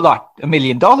just looked like $1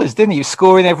 million, didn't he? He was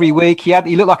scoring every week.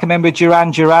 He looked like a member of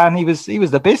Duran Duran. He was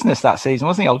the business that season,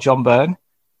 wasn't he, old John Byrne?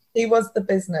 He was the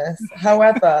business.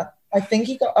 However, I think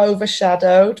he got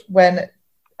overshadowed when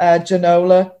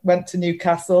Ginola went to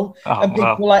Newcastle, and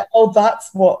people were like, "Oh,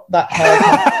 that's what that hair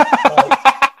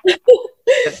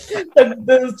is." And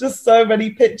there was just so many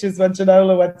pictures when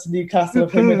Ginola went to Newcastle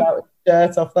of him without his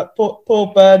shirt off. That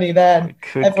poor Bernie. Then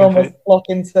everyone was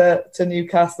flocking to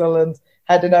Newcastle and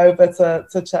heading over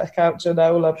to check out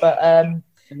Ginola, but.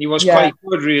 And he was quite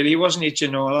good, really, wasn't he,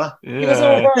 Ginola? Yeah. He was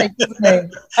all right, wasn't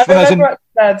he? I remember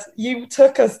I said, you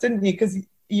took us, didn't you? Because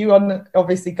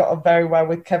obviously got on very well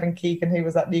with Kevin Keegan, who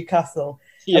was at Newcastle.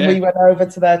 Yeah. And we went over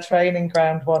to their training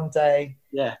ground one day.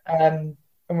 Yeah. And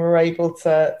we were able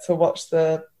to watch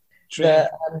the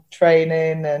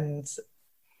training and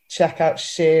check out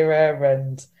Shearer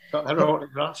and got their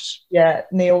autographs. Yeah,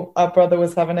 Neil, our brother,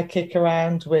 was having a kick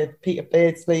around with Peter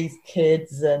Beardsley's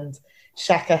kids, and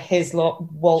Shaka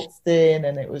Hislop waltzed in,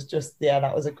 and it was just,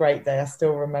 that was a great day. I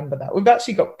still remember that. We've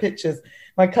actually got pictures.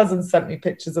 My cousin sent me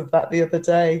pictures of that the other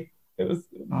day. It was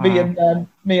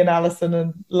me and Alison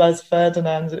and Les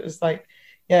Ferdinand. It was like,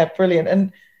 brilliant.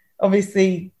 And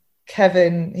obviously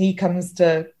Kevin, he used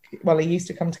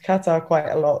to come to Qatar quite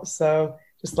a lot. So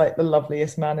just like the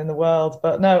loveliest man in the world.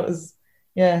 But no, it was,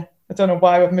 I don't know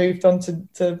why we've moved on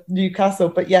to Newcastle.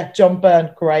 But John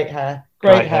Byrne, great hair.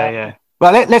 Great hair. Yeah.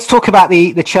 Well, let's talk about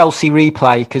the Chelsea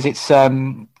replay, because it's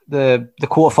the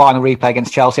quarter-final replay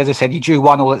against Chelsea. As I said, you drew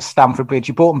 1-1 at Stamford Bridge.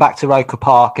 You brought them back to Roker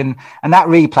Park, and that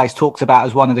replay is talked about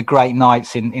as one of the great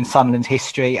nights in Sunderland's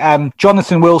history.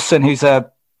 Jonathan Wilson, who's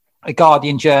a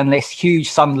Guardian journalist, huge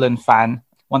Sunderland fan,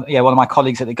 one of my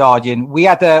colleagues at the Guardian. We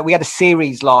had a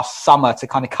series last summer to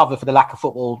kind of cover for the lack of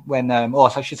football when, or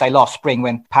I should say last spring,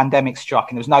 when pandemic struck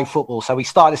and there was no football. So we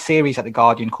started a series at the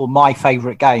Guardian called My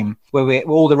Favourite Game, where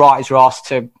all the writers were asked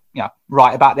to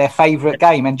write about their favourite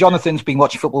game. And Jonathan's been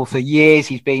watching football for years.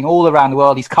 He's been all around the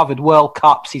world. He's covered World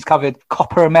Cups. He's covered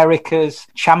Copa Americas,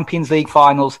 Champions League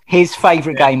finals. His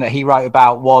favourite game that he wrote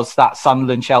about was that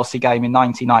Sunderland-Chelsea game in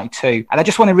 1992. And I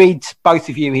just want to read both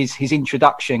of you his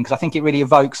introduction, because I think it really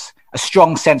evokes a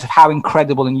strong sense of how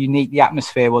incredible and unique the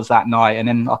atmosphere was that night. And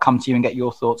then I'll come to you and get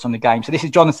your thoughts on the game. So this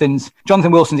is Jonathan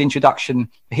Wilson's introduction,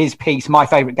 his piece, My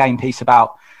Favourite Game piece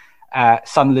about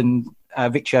Sunderland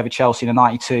victory over Chelsea in the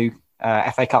 92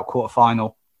 FA Cup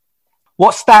quarter-final.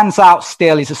 What stands out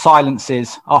still is the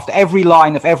silences. After every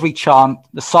line of every chant,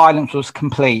 the silence was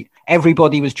complete.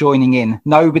 Everybody was joining in.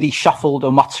 Nobody shuffled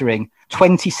or muttering.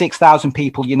 26,000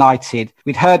 people united.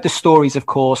 We'd heard the stories, of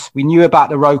course. We knew about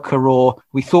the Roker roar.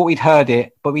 We thought we'd heard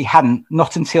it, but we hadn't.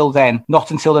 Not until then.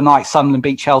 Not until the night Sunderland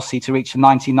beat Chelsea to reach the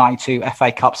 1992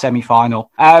 FA Cup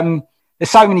semi-final. There's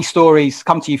so many stories.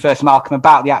 Come to you first, Malcolm,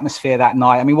 about the atmosphere that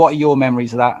night. I mean, what are your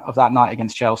memories of that night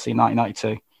against Chelsea in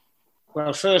 1992?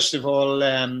 Well, first of all,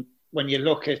 when you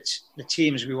look at the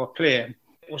teams we were playing,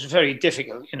 it was very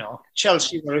difficult.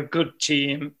 Chelsea were a good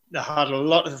team. They had a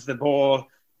lot of the ball.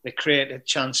 They created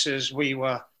chances. We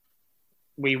worked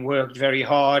very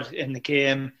hard in the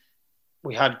game.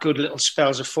 We had good little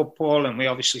spells of football, and we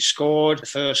obviously scored the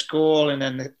first goal, and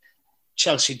then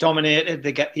Chelsea dominated.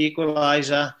 They get the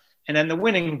equaliser. And then the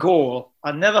winning goal,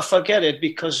 I'll never forget it,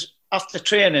 because after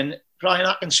training, Brian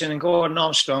Atkinson and Gordon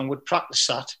Armstrong would practice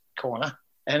that corner.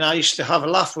 And I used to have a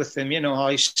laugh with them.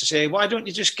 I used to say, why don't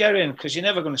you just get in? Because you're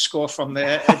never going to score from the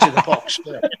edge of the box.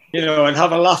 And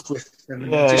have a laugh with them.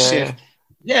 And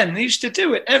and they used to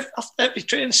do it. After every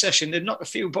training session, they'd knock a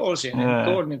few balls in. And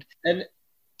Gordon. And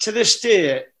to this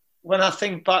day, when I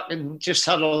think back and just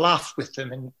had a laugh with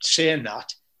them and saying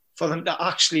that, for them to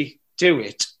actually do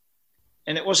it,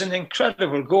 and it was an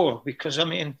incredible goal, because, I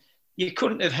mean, you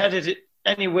couldn't have headed it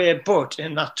anywhere but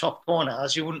in that top corner,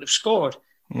 as you wouldn't have scored.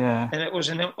 Yeah. And it was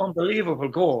an unbelievable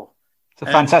goal. It's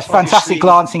a fantastic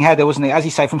glancing header, wasn't it? As you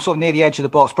say, from sort of near the edge of the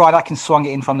box. Brian Atkins swung it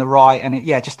in from the right, and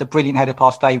just a brilliant header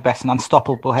past Dave Best, an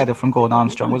unstoppable header from Gordon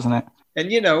Armstrong, wasn't it?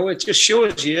 And, it just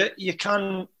shows you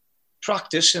can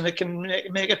practice and it can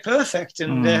make it perfect.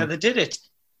 And they did it.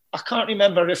 I can't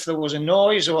remember if there was a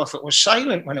noise or if it was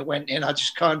silent when it went in. I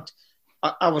just can't.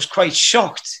 I was quite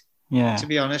shocked, to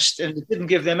be honest, and it didn't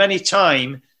give them any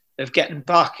time of getting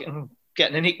back and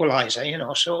getting an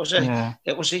equaliser, So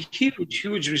it was a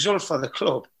huge result for the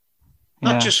club,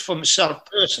 not just for myself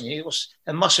personally. It was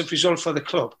a massive result for the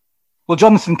club. Well,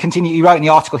 Jonathan continued. He wrote in the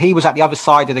article he was at the other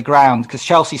side of the ground, because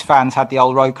Chelsea's fans had the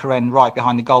old Roker end right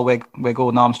behind the goal where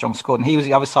Gordon Armstrong scored, and he was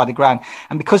the other side of the ground.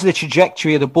 And because of the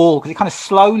trajectory of the ball, because it kind of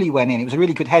slowly went in, it was a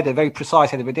really good header, very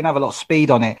precise header, but it didn't have a lot of speed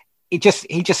on it. He just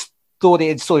thought it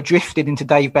had sort of drifted into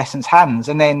Dave Besant's hands.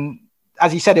 And then,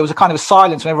 as he said, there was a kind of a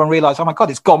silence when everyone realised, oh my God,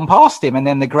 it's gone past him. And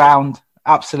then the ground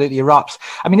absolutely erupts.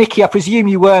 I mean, Nikki, I presume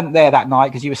you weren't there that night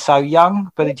because you were so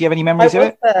young, but do you have any memories of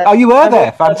it? There. Oh, you were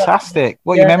there. Fantastic.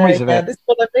 What are your memories of it? This is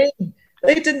what I mean.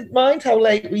 They didn't mind how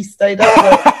late we stayed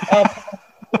up.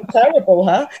 Terrible,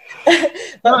 huh?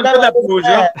 But no, I was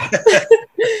there.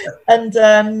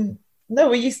 And no,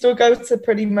 we used to go to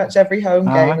pretty much every home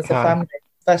game as a family,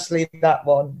 especially that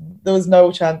one. There was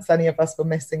no chance any of us were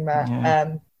missing that.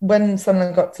 Yeah. When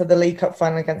Sunderland got to the League Cup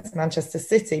final against Manchester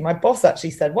City, my boss actually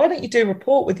said, why don't you do a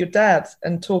report with your dad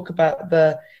and talk about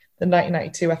the the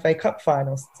 1992 FA Cup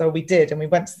final. So we did, and we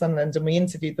went to Sunderland and we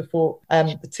interviewed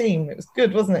the team. It was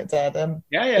good, wasn't it, Dad?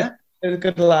 Yeah. It was a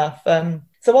good laugh.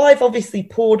 So I've obviously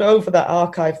pored over that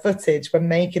archive footage when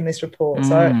making this report.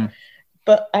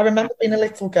 But I remember being a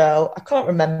little girl. I can't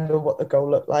remember what the goal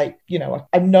looked like. You know,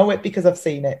 I know it because I've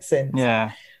seen it since.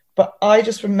 Yeah. But I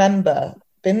just remember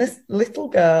being this little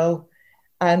girl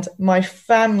and my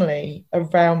family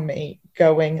around me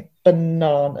going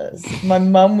bananas. My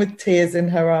mum with tears in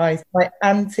her eyes, my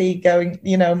auntie going,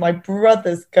 you know, my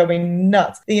brothers going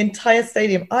nuts. The entire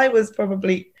stadium. I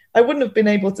wouldn't have been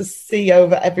able to see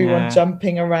over everyone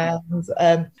jumping around.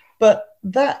 But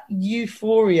that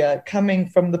euphoria coming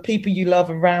from the people you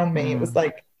love around me, it was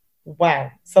like,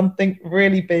 wow, something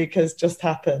really big has just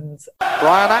happened.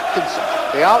 Brian Atkinson,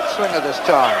 the outswinger this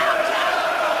time.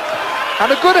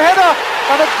 And a good header,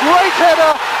 and a great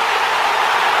header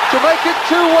to make it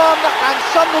 2-1, and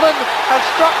Sunderland have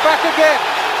struck back again.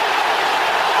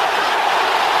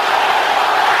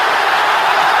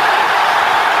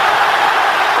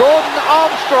 Gordon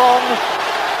Armstrong,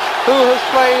 who has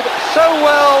played so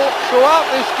well throughout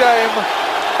this game,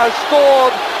 has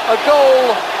scored a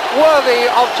goal worthy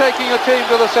of taking a team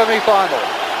to the semi-final.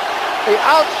 The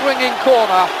outswinging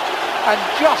corner, and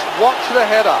just watch the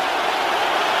header.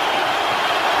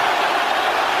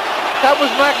 That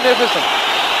was magnificent.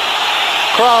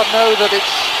 Crowd know that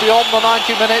it's beyond the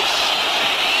 90 minutes.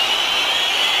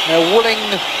 They're willing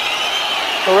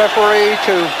the referee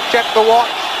to check the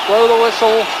watch, blow the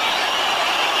whistle,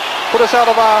 put us out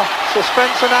of our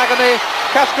suspense and agony.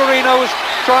 Cascarino was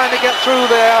trying to get through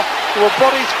there. There were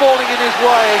bodies falling in his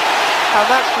way, and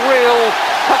that's real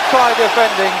cut-tie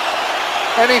defending.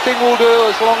 Anything will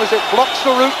do as long as it blocks the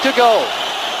route to goal.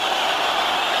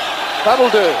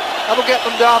 That'll do. That'll get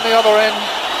them down the other end.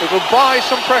 It'll buy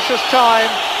some precious time.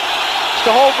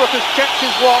 Mr. Holbrook has checked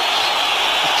his watch.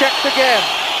 He's checked again.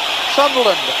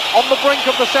 Sunderland on the brink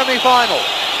of the semi-final,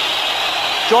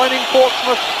 joining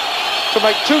Portsmouth to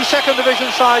make 2 second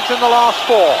division sides in the last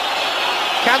 4.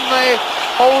 Can they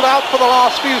hold out for the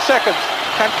last few seconds?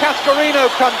 Can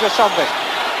Cascarino conjure something?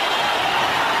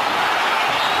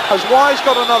 Has Wise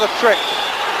got another trick?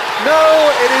 No,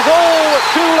 it is all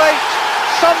too late.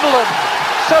 Sunderland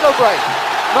celebrate.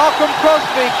 Malcolm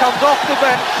Crosby comes off the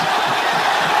bench.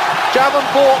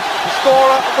 Davenport, the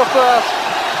scorer of the first.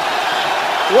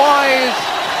 Wise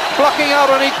plucking out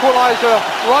an equaliser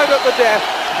right at the death.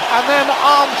 And then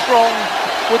Armstrong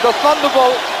with the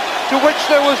thunderbolt to which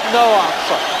there was no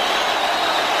answer.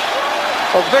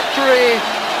 A victory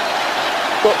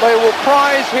that they will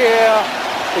prize here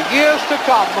for years to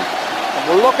come, and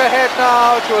we'll look ahead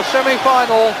now to a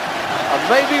semi-final and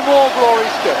maybe more glory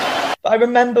still. But I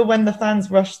remember when the fans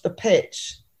rushed the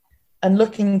pitch and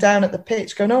looking down at the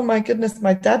pitch going, oh my goodness,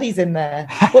 my daddy's in there.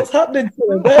 What's happening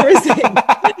to him? Where is he?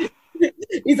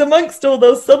 He's amongst all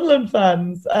those Sunderland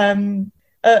fans.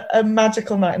 A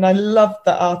magical night, and I loved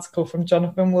that article from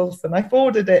Jonathan Wilson. I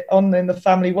forwarded it on in the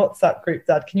family WhatsApp group,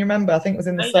 Dad. Can you remember? I think it was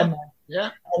in the summer.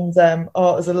 Yeah. And it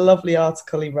was a lovely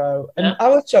article he wrote. And I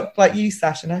was shocked like you,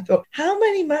 Sash, and I thought, how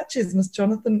many matches must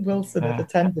Jonathan Wilson have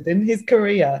attended in his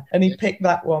career? And he picked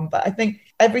that one. But I think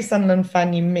every Sunderland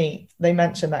fan you meet, they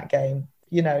mention that game.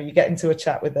 You know, you get into a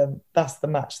chat with them, that's the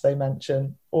match they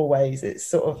mention always.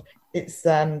 It's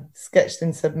sketched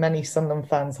into many Sunderland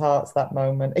fans' hearts, that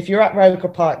moment. If you're at Roker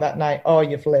Park that night,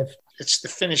 you've lived. It's the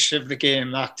finish of the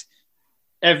game that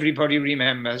everybody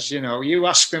remembers. You know, you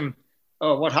ask them,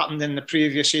 what happened in the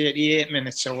previous 88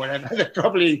 minutes or whatever, they're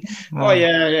probably,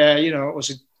 you know,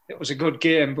 it was a good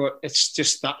game, but it's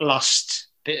just that last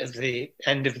bit of the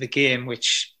end of the game,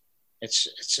 which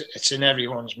it's in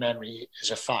everyone's memory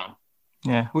as a fan.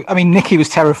 Yeah, I mean, Nicky was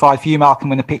terrified for you, Malcolm,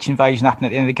 when the pitch invasion happened at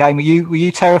the end of the game. Were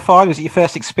you terrified? Was it your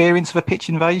first experience of a pitch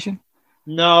invasion?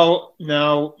 No,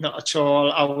 not at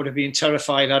all. I would have been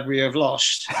terrified had we have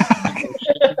lost.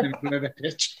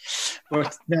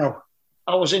 But no,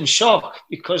 I was in shock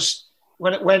because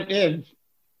when it went in,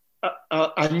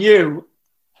 I knew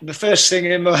the first thing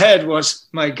in my head was,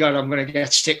 my God, I'm going to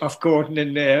get stick off Gordon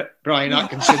and Brian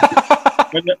Atkinson.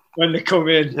 When they come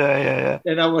in,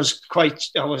 and I was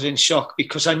in shock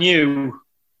because I knew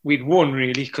we'd won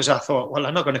really, because I thought, well,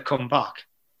 I'm not going to come back.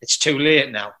 It's too late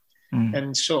now.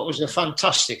 And so it was a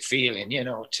fantastic feeling, you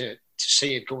know, to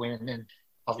see it go in and then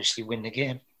obviously win the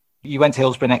game. You went to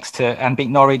Hillsborough and beat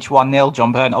Norwich 1-0.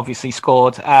 John Byrne obviously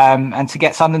scored, and to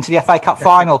get Sunderland to the FA Cup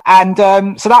final. And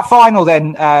so that final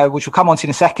then, which we'll come on to in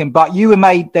a second, but you were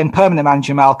made then permanent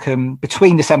manager, Malcolm,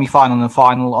 between the semi-final and the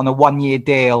final on a 1-year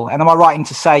deal. And am I right in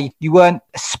to say you weren't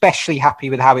especially happy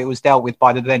with how it was dealt with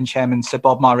by the then chairman, Sir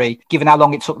Bob Murray, given how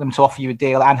long it took them to offer you a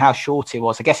deal and how short it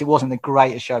was? I guess it wasn't the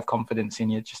greatest show of confidence in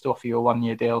you just to offer you a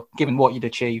 1-year deal, given what you'd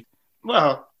achieved.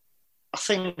 Well, I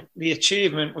think the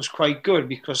achievement was quite good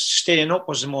because staying up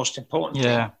was the most important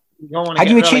thing. Had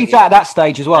you achieved that at that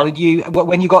stage as well? Did you,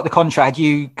 when you got the contract, had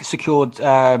you secured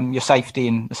your safety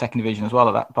in the second division as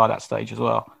well by that stage as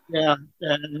well? Yeah,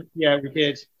 we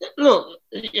did. Look,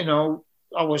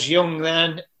 I was young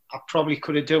then. I probably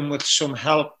could have done with some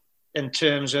help in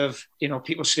terms of,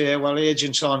 people say, well,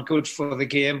 agents aren't good for the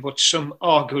game, but some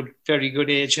are good, very good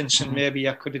agents, and maybe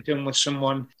I could have done with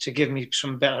someone to give me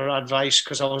some better advice,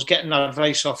 because I was getting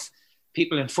advice off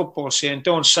people in football saying,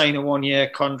 don't sign a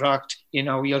 1-year contract,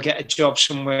 you'll get a job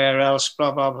somewhere else,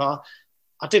 blah, blah, blah.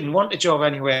 I didn't want a job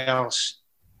anywhere else.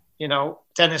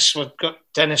 Dennis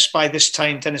by this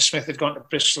time, Dennis Smith had gone to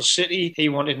Bristol City. He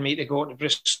wanted me to go to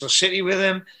Bristol City with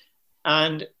him.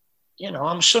 And,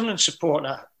 I'm a Sunderland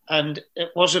supporter. And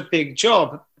it was a big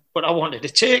job, but I wanted to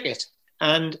take it.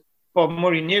 And Bob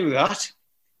Murray knew that.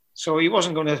 So he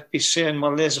wasn't going to be saying,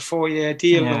 well, there's a 4-year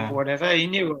deal or whatever. He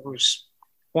knew I was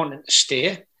wanting to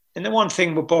stay. And the one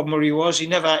thing with Bob Murray was he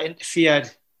never interfered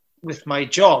with my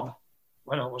job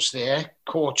when I was there,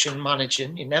 coaching,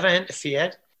 managing. He never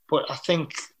interfered. But I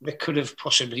think they could have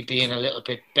possibly been a little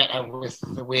bit better with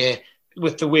the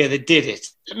way they did it.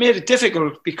 It made it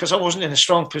difficult because I wasn't in a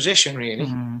strong position, really.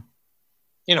 Mm-hmm.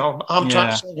 I'm trying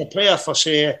to sell the player for,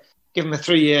 say, give him a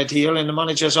 3-year deal and the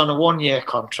manager's on a 1-year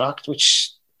contract,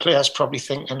 which players probably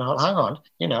thinking, oh, hang on,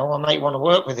 I might want to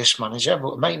work with this manager,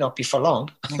 but it might not be for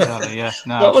long. Exactly, yeah.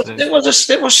 No,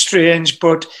 it was strange,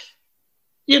 but,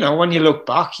 when you look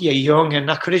back, you're young,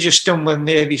 and I could have just done with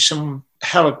maybe some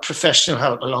help, professional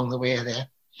help along the way there.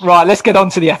 Right, let's get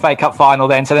on to the FA Cup final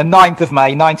then. So the 9th of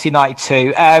May,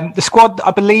 1992. The squad,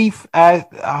 I believe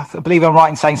I'm right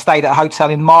in saying, stayed at a hotel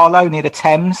in Marlow near the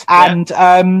Thames. Yeah.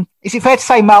 And is it fair to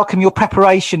say, Malcolm, your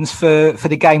preparations for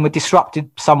the game were disrupted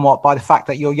somewhat by the fact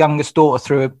that your youngest daughter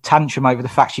threw a tantrum over the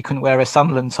fact she couldn't wear a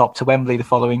Sunderland top to Wembley the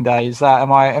following day? Is that,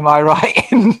 am I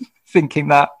right in thinking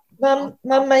that? Mum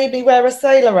made me wear a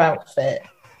sailor outfit.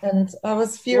 And I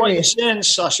was furious. What you're saying,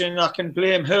 Sasha, and I can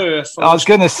blame her. I was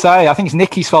going to say, I think it's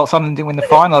Nikki's fault Sunderland didn't win the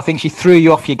final. I think she threw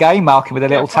you off your game, Malcolm, with a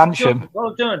little tantrum.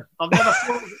 Well done. I've never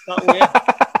thought of it that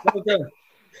way. Well done.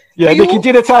 Yeah, Nikki,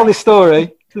 did you tell this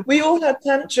story? We all had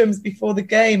tantrums before the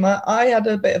game. I had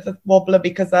a bit of a wobbler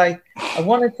because I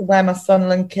wanted to wear my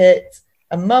Sunderland kit.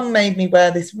 And Mum made me wear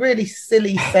this really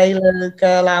silly sailor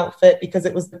girl outfit because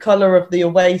it was the colour of the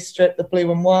away strip, the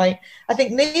blue and white. I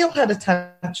think Neil had a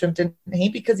tantrum, didn't he?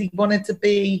 Because he wanted to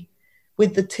be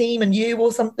with the team and you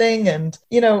or something. And,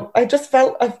 I just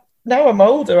felt, now I'm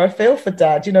older, I feel for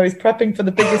Dad. He's prepping for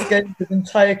the biggest game of his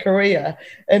entire career.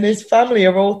 And his family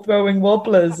are all throwing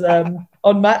wobblers on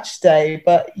match day.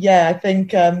 But, yeah, I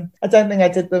think, I don't think I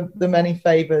did the many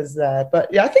favours there.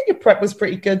 But, yeah, I think your prep was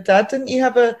pretty good, Dad. Didn't you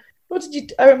have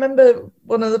I remember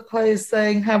one of the players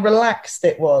saying how relaxed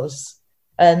it was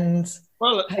and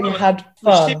how you had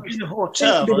fun. In a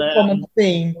hotel with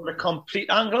a complete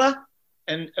angler,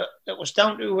 and it was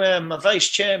down to my vice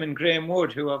chairman, Graham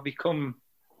Wood, who I've become,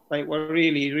 we're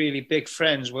really, really big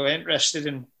friends. We're interested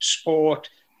in sport.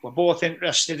 We're both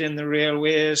interested in the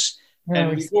railways.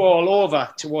 And we go all over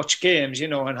to watch games,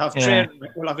 and have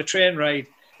we'll have a train ride.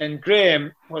 And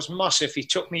Graham was massive. He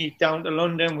took me down to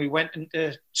London. We went in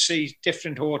to see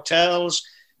different hotels.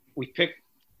 We picked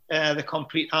the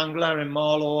Complete Angler in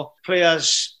Marlow.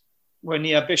 Players were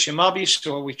near Bisham Abbey,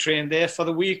 so we trained there for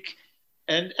the week.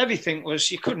 And everything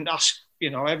was, you couldn't ask,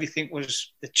 everything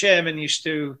was, the chairman used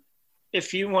to,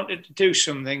 if you wanted to do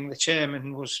something, the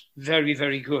chairman was very,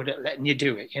 very good at letting you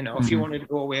do it. If you wanted to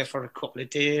go away for a couple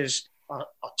of days, I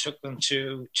took them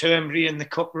to Turnberry in the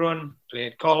cup run,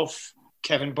 played golf.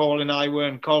 Kevin Ball and I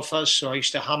weren't golfers, so I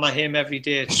used to hammer him every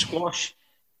day at squash.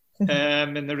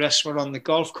 And the rest were on the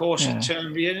golf course at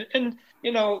Turnberry. And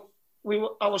I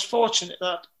was fortunate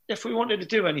that if we wanted to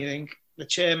do anything, the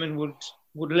chairman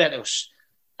would let us.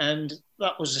 And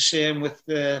that was the same with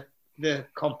the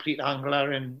Complete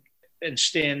Angler and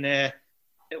staying there.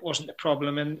 It wasn't a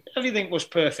problem. And everything was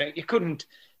perfect.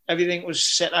 Everything was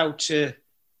set out to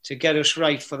get us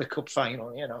right for the cup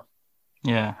final,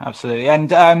 Yeah, absolutely.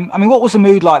 And I mean, what was the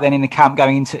mood like then in the camp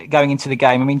going into the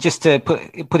game? I mean, just to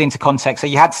put into context, so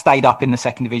you had stayed up in the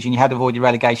second division, you had avoided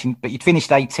relegation, but you'd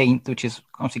finished 18th, which is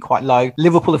obviously quite low.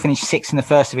 Liverpool had finished 6th in the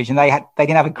first division. They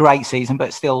didn't have a great season,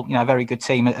 but still, a very good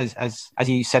team, as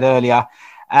you said earlier.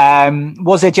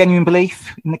 Was there genuine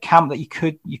belief in the camp that you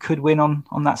could win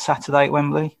on that Saturday at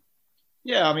Wembley?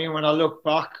 Yeah, I mean, when I look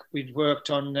back, we'd worked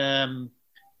a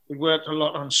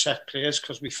lot on set players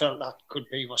because we felt that could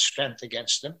be our strength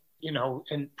against them,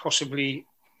 and possibly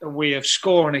a way of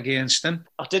scoring against them.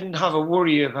 I didn't have a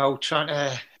worry about trying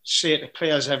to say to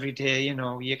players every day,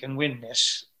 you can win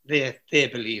this. They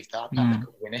believed that they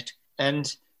could win it.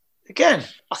 And again,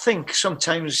 I think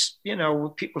sometimes,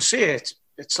 people say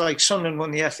it's like Sunderland won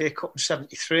the FA Cup in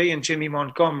 '73 and Jimmy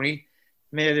Montgomery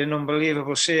made an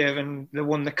unbelievable save and they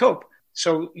won the cup.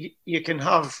 So you can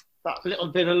have that little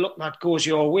bit of luck that goes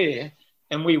your way,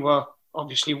 and we were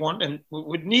obviously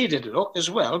we needed luck as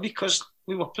well because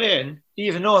we were playing,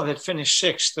 even though they'd finished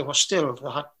 6th,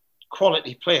 they had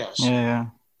quality players. Yeah.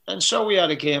 And so we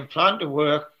had a game plan to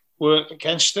work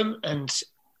against them. And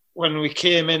when we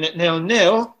came in at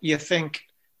 0-0, you think,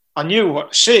 I knew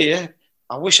what to say.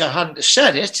 I wish I hadn't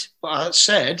said it, but I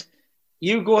said,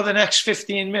 you go the next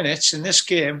 15 minutes in this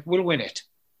game, we'll win it.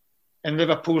 And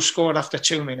Liverpool scored after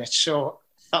 2 minutes. So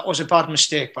that was a bad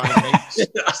mistake by me.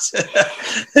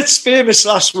 It's famous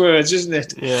last words, isn't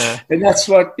it? Yeah. And that's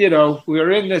what, we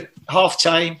were in the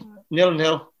half-time,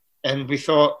 0-0, and we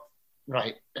thought,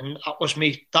 right, and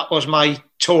that was my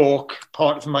talk,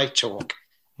 part of my talk.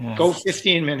 Yeah. Go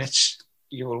 15 minutes,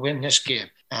 you will win this game.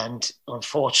 And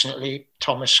unfortunately,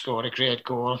 Thomas scored a great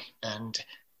goal. And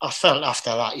I felt after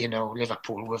that,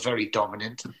 Liverpool were very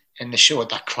dominant and they showed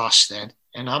that class then.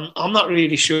 And I'm not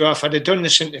really sure if I'd have done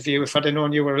this interview if I'd have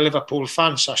known you were a Liverpool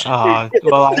fan, Sasha.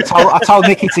 Well, I told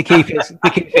Nicky to keep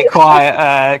it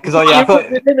quiet because I thought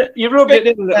you rubbed it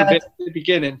in a little bit at the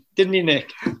beginning, didn't you,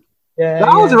 Nick? Yeah,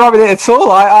 I wasn't rubbing it at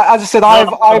all. As I said,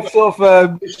 I've sort of I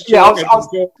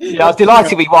was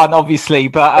delighted we won, obviously,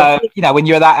 but when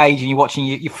you're that age and you're watching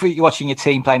your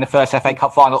team playing the first FA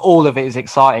Cup final, all of it is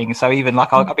exciting. So even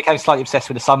I became slightly obsessed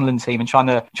with the Sunderland team and trying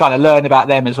to learn about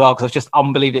them as well because I was just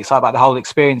unbelievably excited about the whole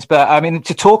experience. But I mean,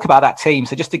 to talk about that team,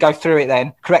 so just to go through it,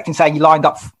 then correct in saying you lined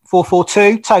up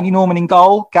 4-4-2, Tony Norman in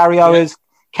goal, Gary Owers.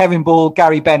 Kevin Ball,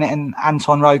 Gary Bennett and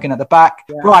Anton Rogan at the back,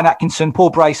 Brian Atkinson,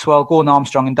 Paul Bracewell, Gordon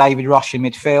Armstrong and David Rush in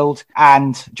midfield,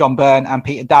 and John Byrne and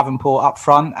Peter Davenport up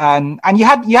front. And you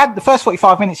had the first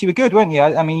 45 minutes, you were good, weren't you?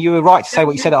 I mean, you were right to say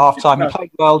what you said at half-time. You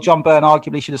played well. John Byrne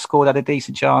arguably should have scored, had a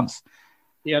decent chance.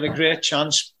 He had a great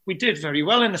chance. We did very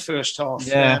well in the first half.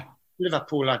 Yeah.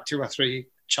 Liverpool had 2 or 3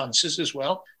 chances as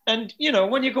well. And,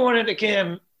 when you're going into a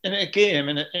game,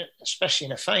 and especially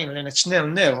in a final, and it's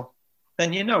 0-0,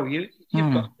 then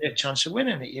you've got a chance of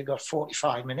winning it. You've got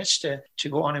 45 minutes to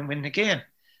go on and win the game.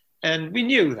 And we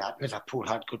knew that Liverpool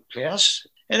had good players.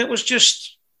 And it was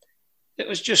just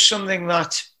something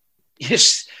that,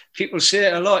 yes, people say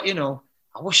it a lot,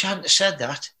 I wish I hadn't said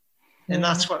that. And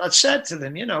that's what I'd said to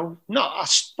them, I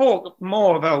spoke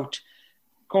more about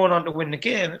going on to win the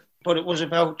game, but it was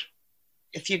about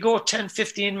if you go 10,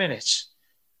 15 minutes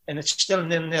and it's still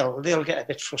 0-0, they'll get a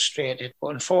bit frustrated. But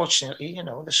unfortunately,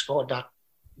 they scored that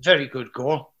very good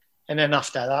goal. And then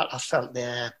after that, I felt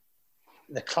the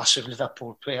class of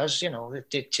Liverpool players, they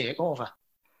did take over.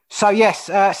 So, yes,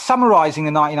 summarising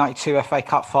the 1992 FA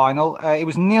Cup final, it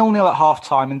was 0-0 at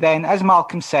half-time. And then, as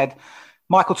Malcolm said,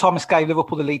 Michael Thomas gave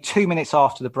Liverpool the lead 2 minutes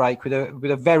after the break with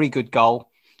a very good goal.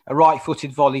 A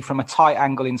right-footed volley from a tight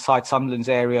angle inside Sunderland's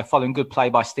area, following good play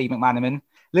by Steve McManaman.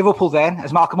 Liverpool then,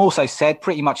 as Malcolm also said,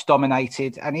 pretty much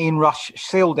dominated, and Ian Rush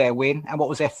sealed their win and what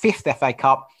was their 5th FA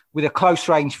Cup with a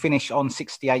close-range finish on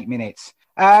 68 minutes.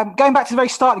 Going back to the very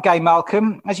start of the game,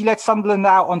 Malcolm, as you led Sunderland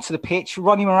out onto the pitch,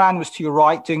 Ronnie Moran was to your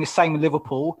right, doing the same with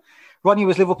Liverpool. Ronnie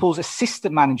was Liverpool's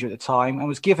assistant manager at the time and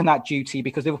was given that duty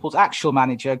because Liverpool's actual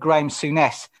manager, Graham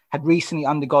Souness, had recently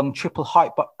undergone triple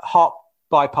heart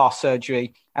bypass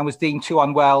surgery and was deemed too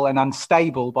unwell and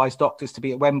unstable by his doctors to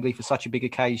be at Wembley for such a big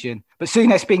occasion. But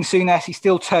Souness being Souness, he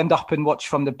still turned up and watched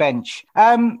from the bench.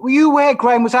 Were you aware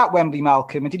Graham was at Wembley,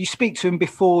 Malcolm? And did you speak to him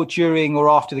before, during or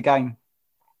after the game?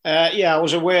 Yeah, I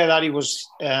was aware that he was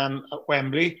at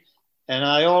Wembley. And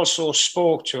I also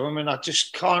spoke to him, and I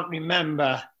just can't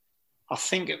remember. I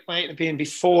think it might have been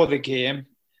before the game.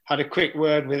 Had a quick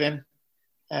word with him.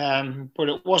 But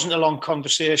it wasn't a long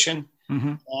conversation.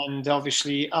 Mm-hmm. And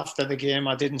obviously, after the game,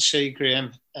 I didn't see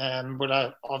Graham. But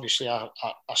I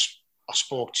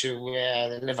spoke to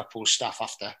the Liverpool staff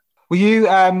after. Were you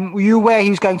aware he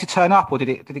was going to turn up, or did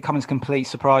it come as a complete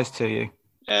surprise to you?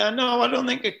 No, I don't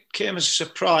think it came as a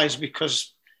surprise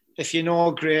because if you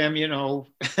know Graham, you know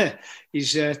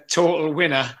he's a total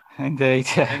winner. Indeed.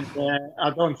 And I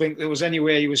don't think there was any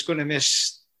way he was going to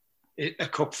miss a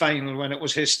cup final when it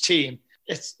was his team.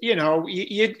 It's, you know,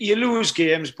 you lose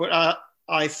games, but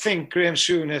I think Graham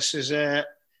Souness is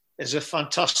a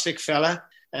fantastic fella.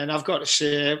 And I've got to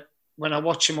say, when I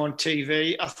watch him on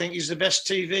TV, I think he's the best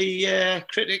TV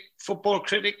football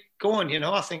critic going. You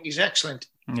know, I think he's excellent.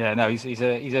 Yeah, no, he's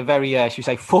a very, should we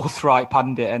say, forthright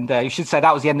pundit. And you should say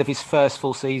that was the end of his first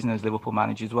full season as Liverpool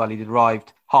manager as well. He'd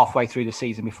arrived halfway through the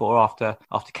season after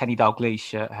Kenny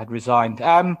Dalglish had resigned.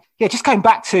 Just going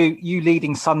back to you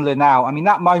leading Sunderland now. I mean,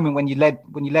 that moment when you led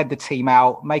the team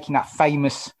out, making that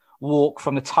famous walk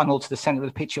from the tunnel to the centre of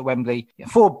the pitch at Wembley.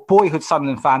 For a boyhood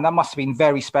Sunderland fan, that must have been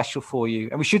very special for you.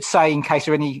 And we should say, in case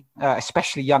there are any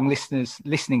especially young listeners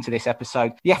listening to this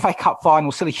episode, the FA Cup final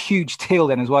was still a huge deal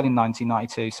then as well in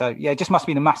 1992. So, yeah, it just must have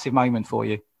been a massive moment for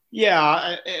you.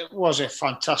 Yeah, it was a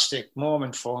fantastic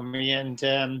moment for me.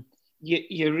 And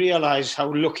you realise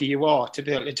how lucky you are to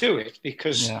be able to do it,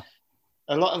 because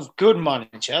a lot of good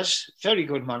managers, very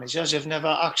good managers, have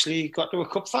never actually got to a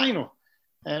cup final.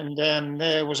 And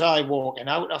there was I walking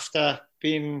out after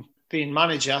being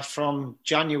manager from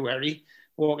January,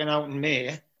 walking out in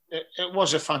May. It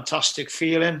was a fantastic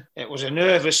feeling. It was a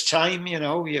nervous time, you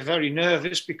know. You're very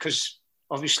nervous because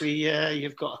obviously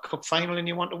you've got a cup final and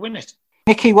you want to win it.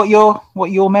 Nicky, what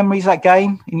your memories of that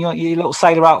game in your little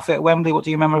sailor outfit at Wembley? What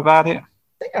do you remember about it? I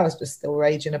think I was just still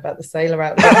raging about the sailor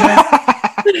outfit.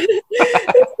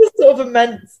 It's just sort of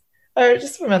immense. I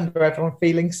just remember everyone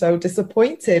feeling so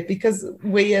disappointed because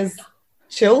we as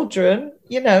children,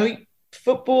 you know,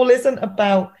 football isn't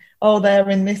about, oh, they're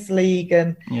in this league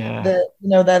and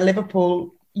they're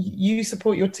Liverpool. You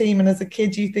support your team, and as a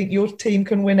kid you think your team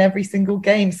can win every single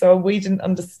game. So we didn't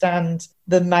understand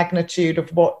the magnitude of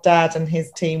what Dad and his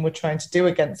team were trying to do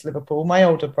against Liverpool. My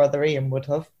older brother Ian would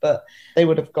have, but they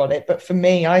would have got it. But for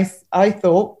me, I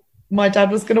thought my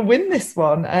dad was going to win this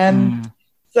one.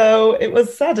 So it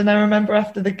was sad. And I remember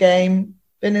after the game,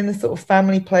 been in the sort of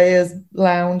family players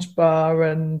lounge bar,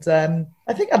 and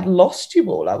I think I'd lost you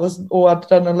all. I'd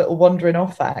done a little wandering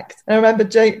off act. And I remember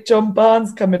John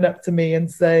Barnes coming up to me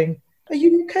and saying, "Are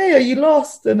you okay? Are you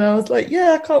lost?" And I was like,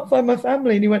 "Yeah, I can't find my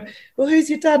family." And he went, "Well, who's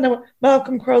your dad?" And I went,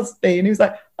 "Malcolm Crosby." And he was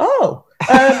like, "Oh."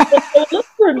 Look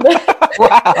for him there.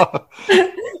 Wow.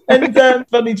 And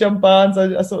funny, John Barnes,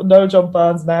 I sort of know John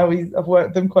Barnes now. I've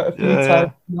worked with him quite a few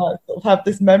times. And I sort of have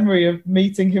this memory of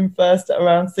meeting him first at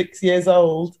around 6 years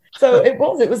old. So it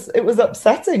was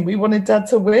upsetting. We wanted Dad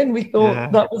to win. We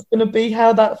thought that was going to be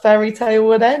how that fairy tale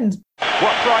would end.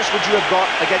 What price would you have got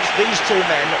against these two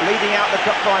men leading out the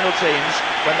cup final teams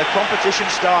when the competition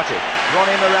started? Ron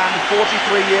Im around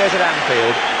 43 years at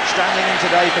Anfield, standing in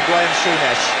today for Graham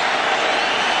Souness.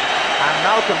 And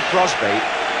Malcolm Crosby,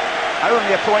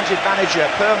 only appointed manager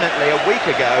permanently a week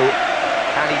ago,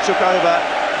 and he took over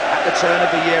at the turn of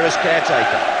the year as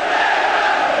caretaker.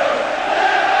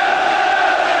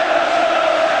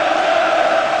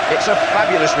 It's a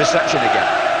fabulous reception again.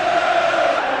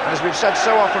 And as we've said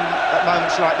so often at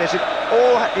moments like this, it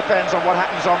all depends on what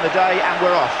happens on the day, and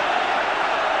we're off.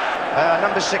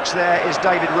 Number 6 there is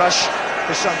David Rush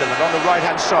for Sunderland on the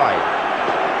right-hand side.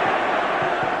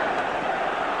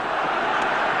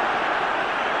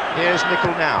 Here's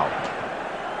Nicol now.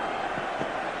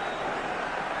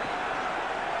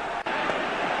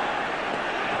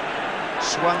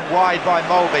 Swung wide by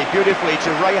Mulvey, beautifully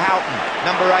to Ray Houghton,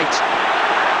 number 8.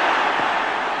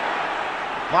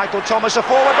 Michael Thomas, a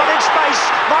forward running space.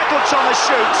 Michael Thomas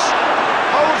shoots,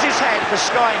 holds his head for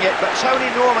skying it, but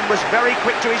Tony Norman was very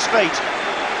quick to his feet.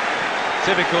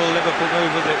 Typical Liverpool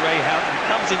move with it. Ray Houghton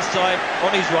comes inside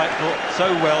on his right foot so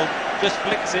well, just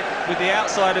flicks it with the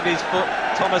outside of his foot.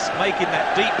 Thomas making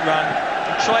that deep run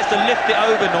and tries to lift it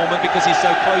over Norman because he's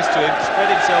so close to him, spread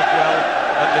himself well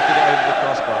and lifted it over the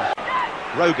crossbar.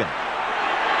 Rogan.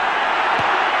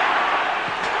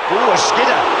 Oh, a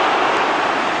skidder.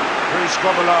 Bruce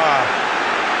Grobbelaar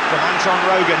from Anton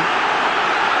Rogan.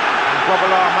 And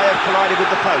Grobbelaar may have collided with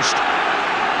the post.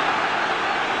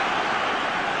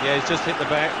 Yeah, he's just hit the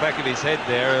back of his head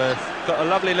there. Got a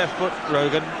lovely left foot,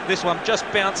 Rogan. This one just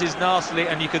bounces nastily,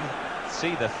 and you can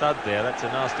see the thud there. That's a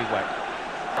nasty whack.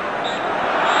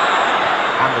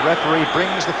 And the referee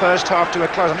brings the first half to a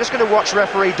close. I'm just going to watch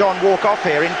referee Don walk off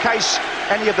here in case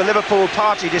any of the Liverpool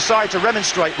party decide to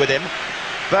remonstrate with him.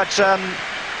 But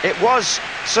it was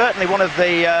certainly one of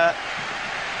the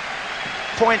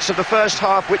points of the first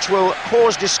half which will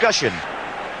cause discussion.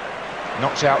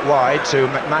 Knocks out wide to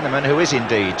McManaman, who is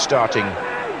indeed starting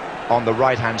on the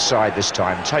right-hand side this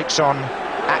time. Takes on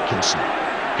Atkinson,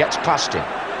 gets past him,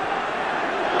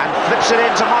 and flips Drops it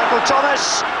into Michael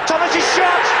Thomas. Thomas's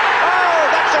shot! Oh,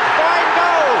 that's a fine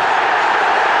goal!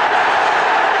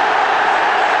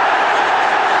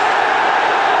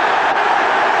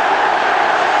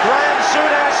 Graham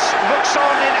Souness looks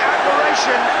on in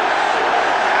admiration,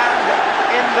 and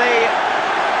in the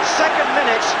second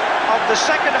minute of the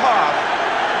second half,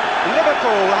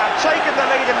 Liverpool have taken the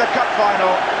lead in the cup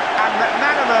final, and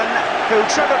McManaman, who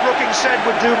Trevor Brookings said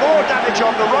would do more damage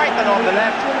on the right than on the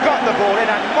left, got the ball in,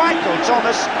 and Michael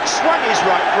Thomas swung his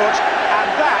right foot, and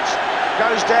that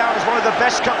goes down as one of the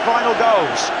best cup final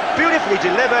goals. Beautifully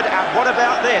delivered, and what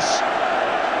about this?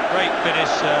 Great finish.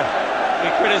 We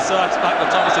criticised Michael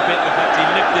Thomas a bit, the fact he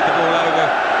lifted the ball over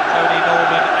Tony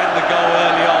Norman and the goal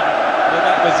early on, but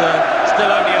that was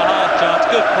still only a half chance.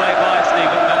 Good play by Steve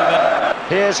McManaman.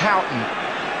 Here's Houghton.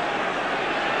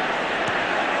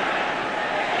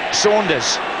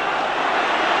 Saunders.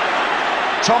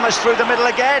 Thomas through the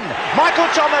middle again. Michael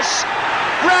Thomas.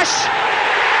 Rush.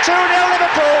 2-0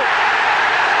 Liverpool.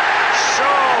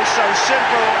 So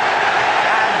simple.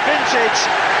 And vintage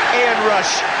Ian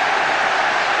Rush.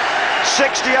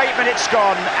 68 minutes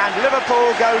gone, and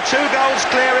Liverpool go 2 goals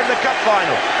clear in the cup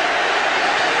final.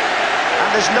 And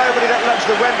there's nobody that loves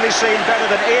the Wembley scene better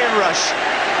than Ian Rush.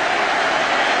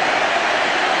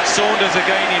 Saunders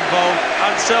again involved.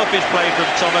 Unselfish play from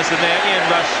Thomas, and there Ian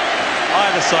Rush,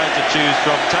 either side to choose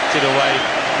from, tucked it away.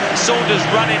 Saunders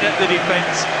running at the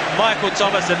defence. Michael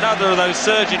Thomas, another of those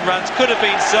surging runs, could have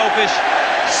been selfish.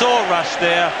 Saw Rush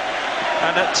there,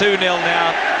 and at 2-0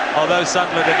 now. Although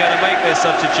Sunderland are going to make their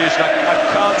substitution, I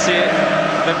can't see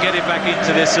them getting back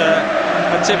into this a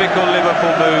typical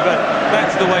Liverpool move. And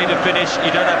that's the way to finish.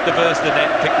 You don't have to burst the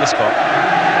net, pick the spot.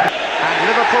 And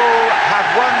Liverpool have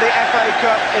won the FA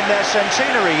Cup in their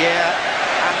centenary year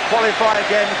and qualify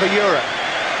again for Europe.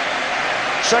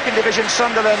 Second Division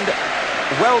Sunderland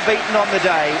well beaten on the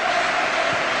day,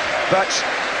 but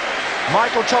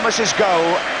Michael Thomas's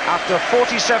goal after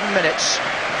 47 minutes,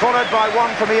 followed by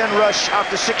one from Ian Rush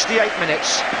after 68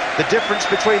 minutes. The difference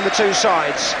between the two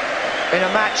sides in a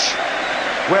match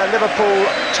where Liverpool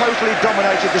totally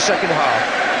dominated the second half.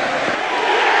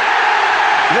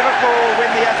 Liverpool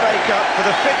win the FA Cup for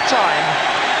the 5th time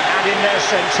and in their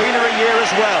centenary year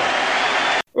as well.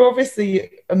 We're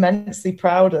obviously immensely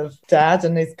proud of Dad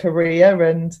and his career,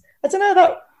 and I don't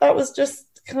know, that was just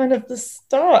kind of the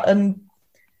start, and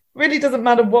really doesn't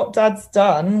matter what Dad's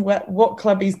done, what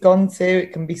club he's gone to.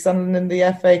 It can be Sunderland in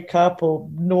the FA Cup, or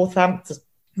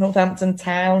Northampton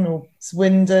Town, or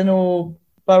Swindon, or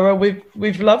Borough.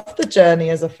 We've loved the journey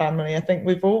as a family. I think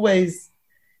we've always,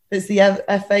 it's the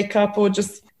FA Cup or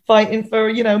just fighting for,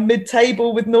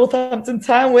 mid-table with Northampton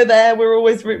Town. We're there. We're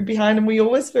always rooting behind, and we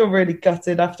always feel really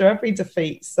gutted after every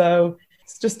defeat. So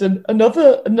it's just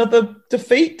another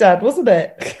defeat, Dad, wasn't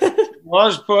it? It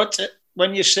was, but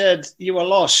when you said you were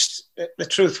lost, the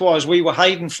truth was we were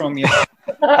hiding from you.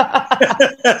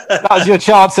 That was your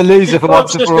chance to lose it for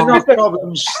once and for all. Enough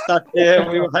problems that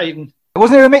we were hiding.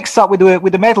 Wasn't there a mix-up with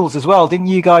the medals as well? Didn't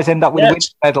you guys end up with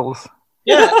the medals?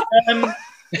 Yeah.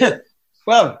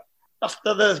 Well,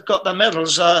 after they got the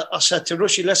medals, I said to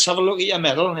Rushy, let's have a look at your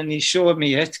medal. And he showed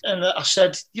me it. And I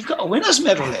said, you've got a winner's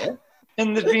medal here.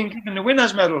 And they've been given the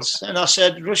winner's medals. And I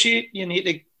said, Rushy, you need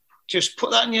to just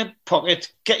put that in your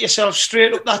pocket, get yourself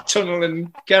straight up that tunnel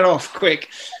and get off quick.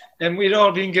 And we'd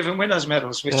all been given winners'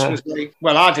 medals, which was like,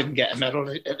 well, I didn't get a medal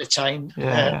at the time.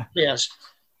 Yes.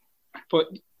 But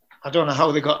I don't know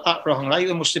how they got that wrong. Like,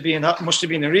 there must have been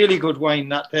a really good wine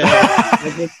that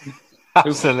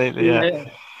Absolutely, yeah.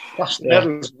 That's the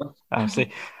medals.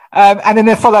 Absolutely. And then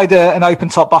there followed an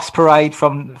open-top bus parade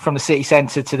from the city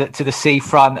centre to the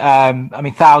seafront.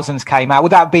 Thousands came out.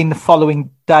 Would that have been the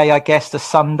following day, I guess, the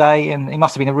Sunday? And it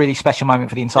must have been a really special moment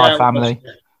for the entire family.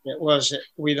 It was.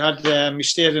 We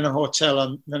stayed in a hotel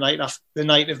on the night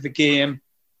of the game,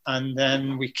 and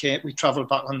then we travelled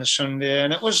back on the Sunday,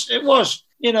 and it was.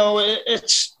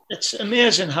 It's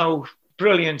amazing how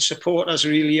brilliant supporters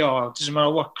really are. It doesn't matter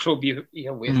what club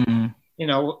you're with. Mm-hmm.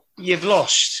 You've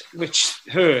lost, which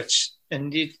hurts.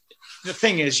 And the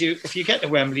thing is, if you get to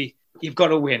Wembley, you've got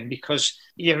to win because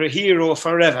you're a hero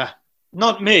forever.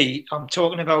 Not me. I'm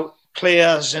talking about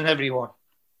players and everyone.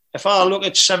 If I look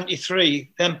at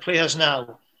 73, them players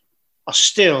now are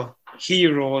still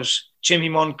heroes. Jimmy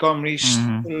Montgomery,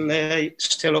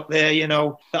 still up there,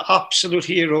 the absolute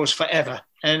heroes forever.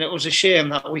 And it was a shame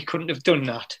that we couldn't have done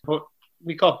that. But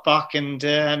we got back, and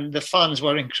the fans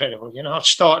were incredible. It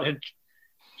started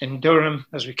in Durham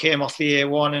as we came off the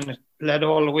A1, and it led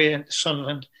all the way into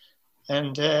Sunderland.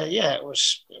 And it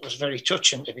was very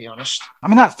touching, to be honest. I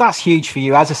mean, that's huge for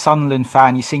you as a Sunderland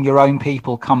fan. You're seeing your own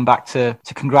people come back to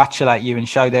congratulate you and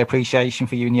show their appreciation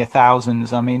for you in your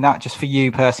thousands. I mean, that just for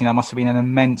you personally, that must have been an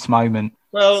immense moment.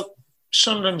 Well,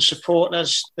 Sunderland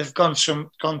supporters, they've gone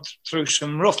through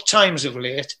some rough times of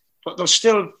late, but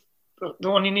they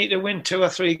only need to win 2 or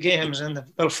 3 games and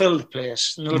they'll fill the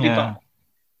place and they'll be back.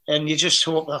 And you just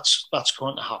hope that's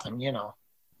going to happen, you know.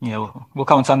 Yeah, we'll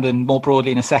come on to Sunderland more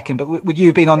broadly in a second, but would you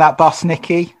have been on that bus,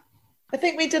 Nikki? I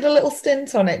think we did a little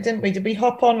stint on it, didn't we? Did we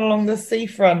hop on along the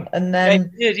seafront and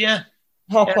then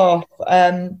hop off?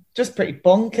 Just pretty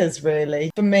bonkers,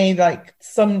 really. For me, like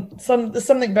there's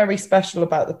something very special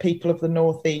about the people of the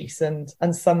North East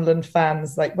and Sunderland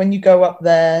fans. Like when you go up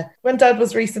there, when Dad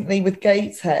was recently with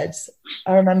Gateshead,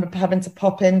 I remember having to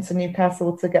pop into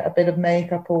Newcastle to get a bit of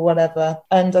makeup or whatever.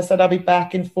 And I said, I'll be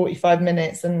back in 45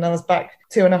 minutes. And I was back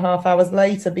 2.5 hours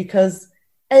later because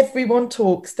everyone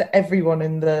talks to everyone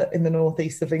in the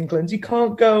northeast of England. You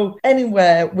can't go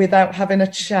anywhere without having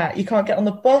a chat. You can't get on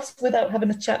the bus without having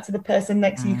a chat to the person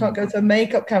next to you. You can't go to a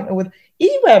makeup counter with,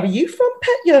 where are you from,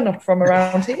 Pet? You're not from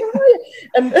around here, are you?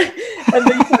 And then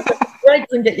you can't go to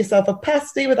Greggs and get yourself a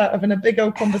pasty without having a big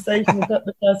old conversation with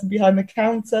the person behind the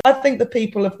counter. I think the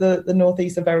people of the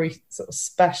northeast are very sort of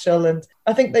special, and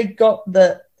I think they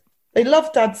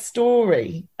loved Dad's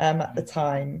story at the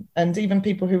time, and even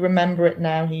people who remember it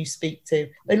now, who you speak to,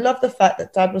 they love the fact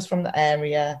that Dad was from the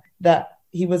area, that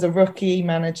he was a rookie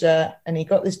manager and he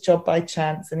got this job by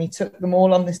chance and he took them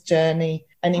all on this journey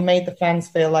and he made the fans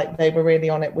feel like they were really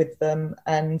on it with them.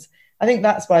 And I think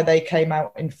that's why they came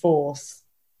out in force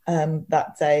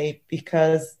that day,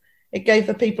 because it gave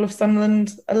the people of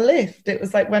Sunderland a lift. It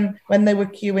was like when they were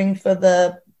queuing for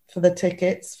the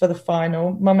tickets for the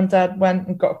final, Mum and Dad went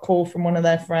and got a call from one of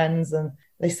their friends and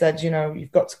they said,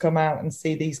 you've got to come out and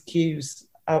see these queues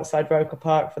outside Roker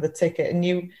Park for the ticket. And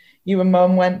you and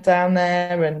Mum went down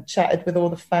there and chatted with all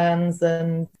the fans.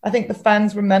 And I think the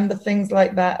fans remember things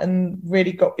like that and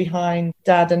really got behind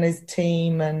Dad and his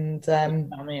team. And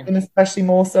especially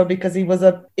more so because he was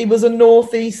a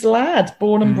Northeast lad,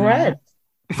 born and bred.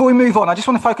 Before we move on, I just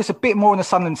want to focus a bit more on the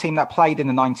Sunderland team that played in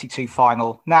the 92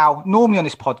 final. Now, normally on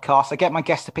this podcast, I get my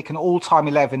guests to pick an all-time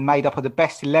 11 made up of the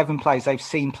best 11 players they've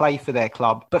seen play for their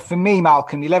club. But for me,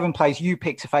 Malcolm, the 11 players you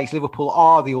picked to face Liverpool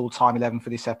are the all-time 11 for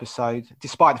this episode,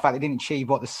 despite the fact they didn't achieve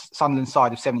what the Sunderland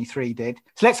side of 73 did.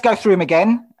 So let's go through them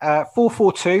again.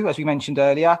 4-4-2, as we mentioned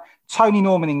earlier. Tony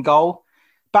Norman in goal.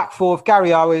 Back four of Gary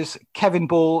Owers, Kevin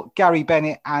Ball, Gary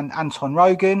Bennett and Anton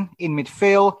Rogan. In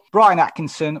midfield, Brian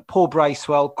Atkinson, Paul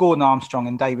Bracewell, Gordon Armstrong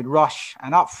and David Rush.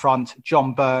 And up front,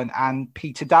 John Byrne and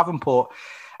Peter Davenport.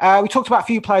 We talked about a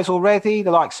few players already,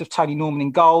 the likes of Tony Norman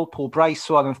in goal, Paul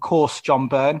Bracewell and, of course, John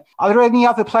Byrne. Are there any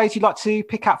other players you'd like to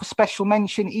pick out for special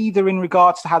mention, either in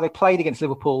regards to how they played against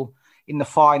Liverpool in the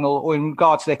final or in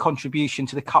regard to their contribution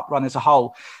to the cup run as a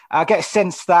whole? I get a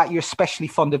sense that you're especially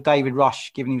fond of David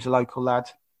Rush, given he was a local lad.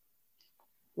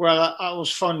 Well, I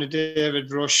was fond of David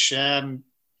Rush. I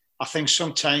think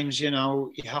sometimes, you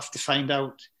have to find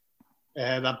out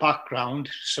their background.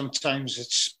 Sometimes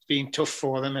it's been tough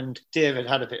for them, and David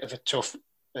had a bit of a tough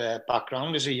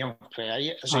background as a young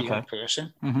player, young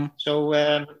person. Mm-hmm.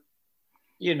 So,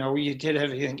 you did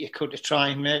everything you could to try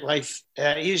and make life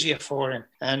easier for him.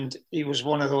 And he was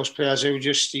one of those players who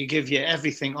he give you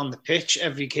everything on the pitch,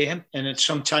 every game. And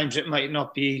sometimes it might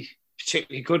not be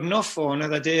particularly good enough, or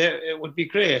another day it would be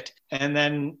great. And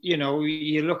then,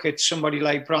 you look at somebody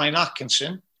like Brian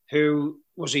Atkinson, who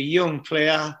was a young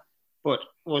player, but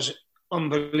was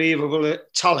unbelievable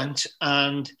talent.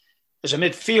 And as a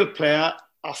midfield player,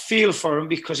 I feel for him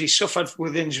because he suffered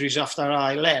with injuries after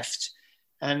I left.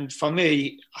 And for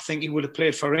me, I think he would have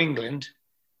played for England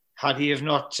had he have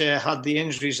not had the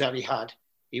injuries that he had.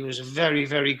 He was a very,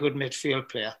 very good midfield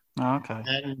player. Oh, okay.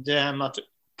 And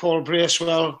Paul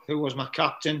Bracewell, who was my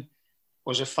captain,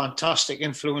 was a fantastic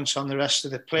influence on the rest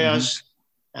of the players.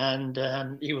 Mm-hmm.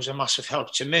 And he was a massive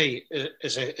help to me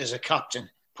as a captain.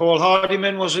 Paul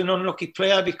Hardiman was an unlucky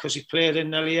player because he played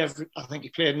in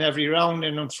every round.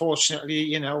 And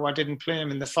unfortunately, I didn't play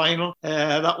him in the final.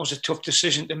 That was a tough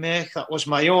decision to make. That was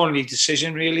my only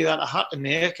decision, really, that I had to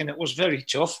make. And it was very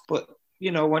tough. But,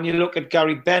 when you look at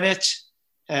Gary Bennett,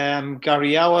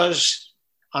 Gary Owers,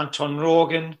 Anton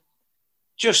Rogan,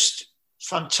 just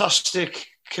fantastic,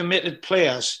 committed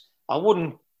players. I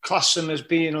wouldn't class them as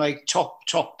being like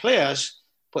top players,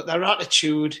 but their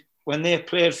attitude when they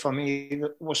played for me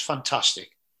was fantastic.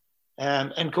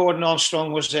 And Gordon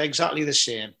Armstrong was exactly the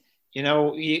same.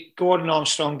 Gordon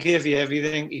Armstrong gave you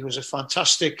everything. He was a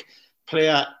fantastic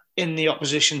player in the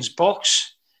opposition's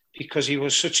box, because he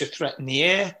was such a threat in the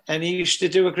air, and he used to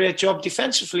do a great job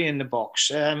defensively in the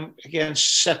box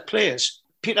against set players.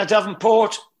 Peter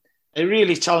Davenport, a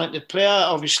really talented player,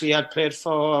 obviously had played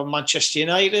for Manchester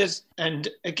United, and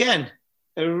again,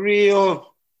 a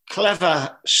real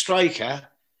clever striker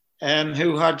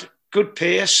who had good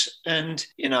pace. And,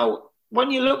 you know,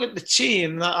 when you look at the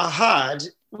team that I had,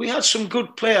 we had some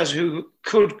good players who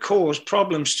could cause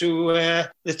problems to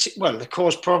they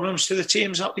caused problems to the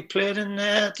teams that we played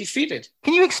and defeated.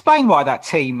 Can you explain why that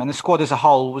team and the squad as a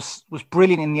whole was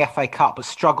brilliant in the FA Cup but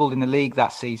struggled in the league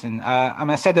that season?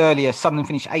 I said earlier, Sunderland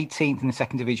finished 18th in the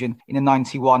second division in the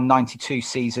 91-92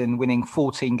 season, winning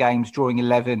 14 games, drawing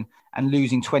 11 and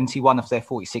losing 21 of their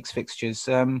 46 fixtures.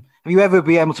 Have you ever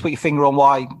been able to put your finger on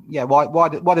why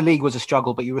the league was a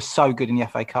struggle, but you were so good in the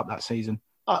FA Cup that season?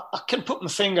 I can put my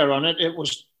finger on it. It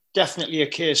was definitely a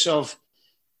case of,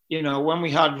 you know, when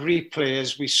we had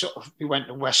replays, we went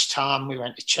to West Ham, we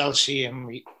went to Chelsea, and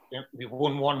we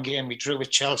won one game. We drew with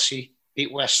Chelsea,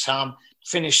 beat West Ham,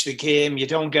 finished the game. You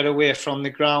don't get away from the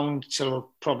ground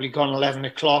till probably gone 11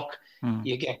 o'clock.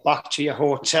 You get back to your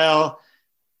hotel.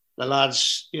 The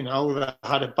lads, you know, they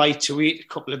had a bite to eat, a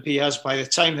couple of beers. By the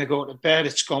time they go to bed,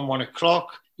 it's gone 1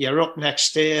 o'clock. You're up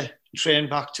next day, train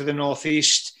back to the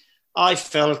northeast. I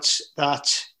felt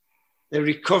that the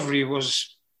recovery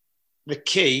was the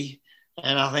key,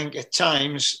 and I think at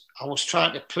times I was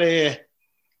trying to play,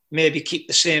 maybe keep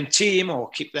the same team or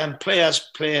keep them players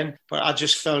playing, but I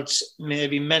just felt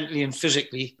maybe mentally and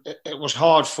physically it was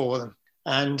hard for them.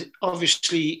 And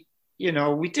obviously, you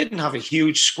know, we didn't have a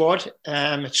huge squad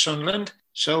at Sunderland,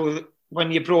 so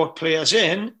when you brought players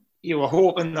in, you were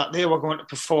hoping that they were going to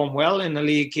perform well in the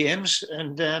league games,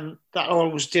 and that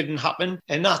always didn't happen.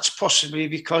 And that's possibly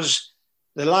because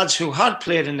the lads who had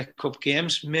played in the cup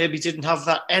games maybe didn't have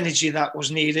that energy that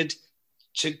was needed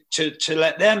to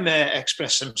let them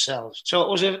express themselves.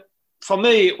 So for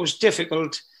me, it was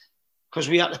difficult because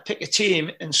we had to pick a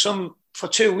team. And for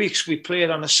 2 weeks, we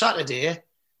played on a Saturday,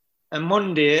 a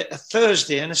Monday, a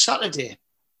Thursday, and a Saturday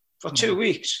for 2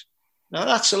 weeks. Now,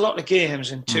 that's a lot of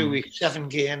games in 2 weeks, 7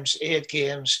 games, 8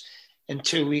 games in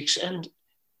 2 weeks. And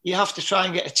you have to try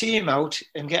and get a team out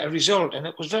and get a result. And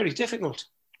it was very difficult.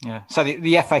 Yeah. So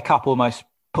the FA Cup almost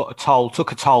took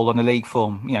a toll on the league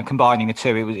form, you know, combining the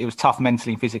two. It was tough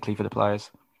mentally and physically for the players.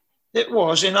 It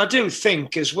was. And I do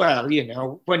think as well, you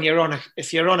know,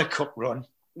 if you're on a cup run,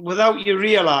 without you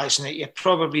realising it, you're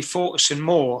probably focusing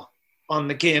more on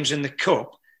the games in the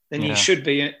cup than you should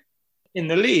be in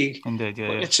the league. Indeed, yeah.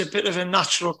 But it's a bit of a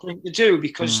natural thing to do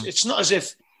because it's not as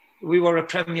if we were a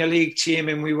Premier League team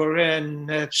and we were in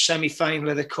a semi-final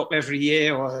of the cup every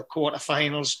year or the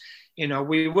quarter-finals. You know,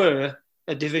 we were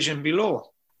a division below.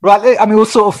 Right, I mean, we'll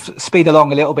sort of speed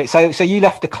along a little bit. So you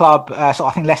left the club, I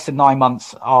think less than 9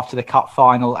 months after the cup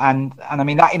final, and I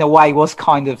mean that in a way was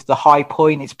kind of the high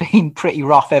point. It's been pretty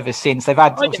rough ever since. They've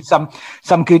had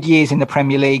some good years in the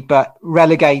Premier League, but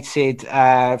relegated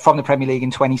from the Premier League in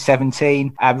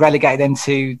 2017, relegated then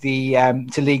to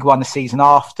to League One the season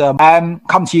after.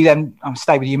 Come to you then. I'll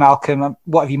stay with you, Malcolm.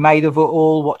 What have you made of it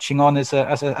all? Watching on as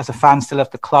a fan still of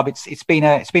the club, it's been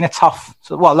a tough.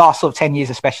 Last sort of 10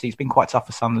 years especially, it's been quite tough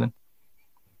for some.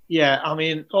 Yeah, I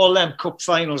mean, all them cup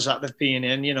finals that they've been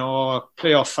in, you know,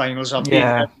 playoff finals, I've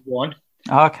been one.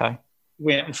 Okay.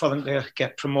 Waiting for them to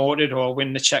get promoted or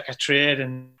win the Checker Trade,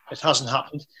 and it hasn't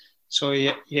happened. So,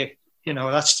 you know,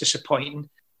 that's disappointing.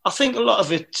 I think a lot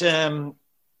of it's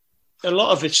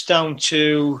down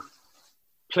to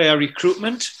player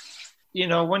recruitment. You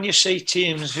know, when you see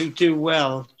teams who do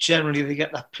well, generally they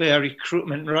get that player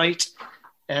recruitment right.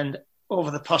 And over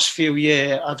the past few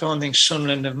years, I don't think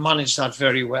Sunderland have managed that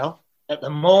very well. At the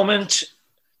moment,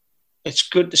 it's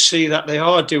good to see that they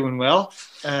are doing well.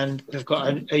 And they've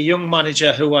got a young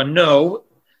manager who I know,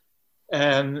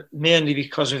 mainly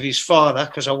because of his father,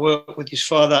 because I work with his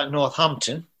father at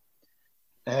Northampton,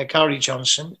 Gary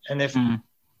Johnson. And if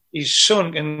his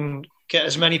son can get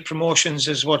as many promotions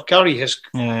as what Gary has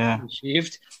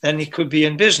achieved, then he could be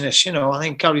in business. You know, I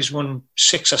think Gary's won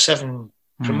 6 or 7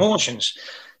 promotions.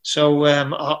 So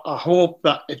I hope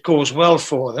that it goes well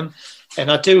for them.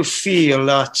 And I do feel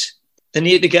that they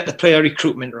need to get the player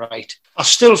recruitment right. I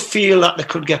still feel that they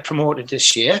could get promoted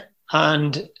this year.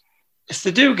 And if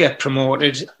they do get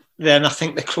promoted, then I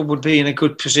think the club would be in a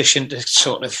good position to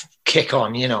sort of kick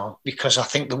on, you know, because I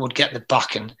think they would get the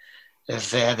backing of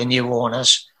the new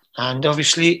owners. And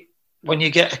obviously, when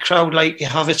you get a crowd like you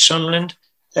have at Sunderland,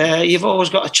 you've always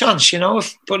got a chance, you know.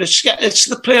 But it's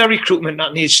the player recruitment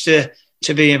that needs to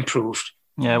be improved.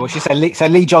 Yeah, well, she said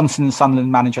Lee Johnson's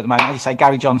Sunderland manager at the moment. As you say,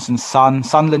 Gary Johnson's son.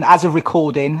 Sunderland, as of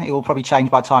recording, it will probably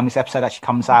change by the time this episode actually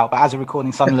comes out. But as of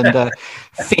recording, Sunderland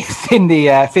fifth in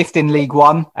League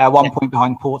One, 1 point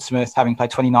behind Portsmouth, having played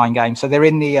 29 games. So they're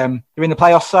in the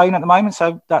playoff zone at the moment.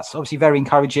 So that's obviously very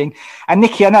encouraging. And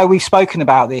Nikki, I know we've spoken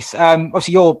about this.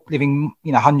 Obviously, you're living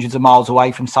hundreds of miles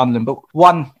away from Sunderland. But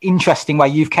one interesting way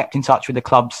you've kept in touch with the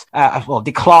club's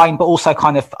decline, but also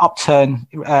kind of upturn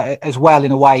as well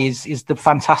in a way is the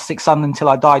fantastic Sunderland Till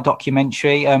I Die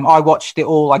documentary. I watched it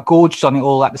all. I gorged on it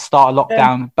all at the start of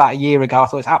lockdown about a year ago. I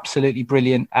thought it was absolutely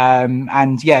brilliant.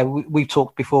 And yeah, we've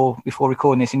talked before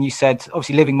recording this, and you said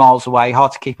obviously living miles away,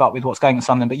 hard to keep up with what's going on in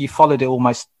Sunderland, but you followed it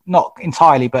almost not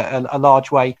entirely, but a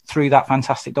large way through that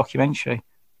fantastic documentary.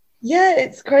 Yeah,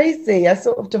 it's crazy. I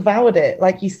sort of devoured it,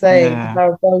 like you say,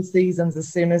 devoured both seasons as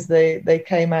soon as they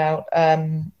came out.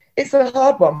 It's a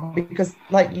hard one because,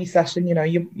 like you, Sasha,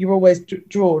 you're always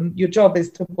drawn. Your job is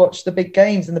to watch the big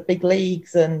games and the big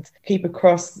leagues and keep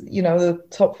across, the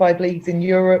top 5 leagues in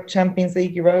Europe, Champions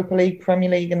League, Europa League, Premier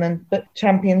League, and then the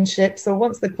Championship. So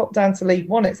once they pop down to League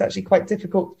One, it's actually quite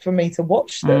difficult for me to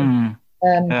watch them.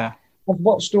 I've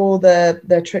watched all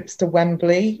their trips to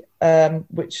Wembley,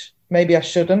 which maybe I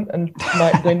shouldn't and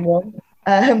might win one.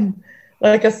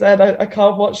 Like I said, I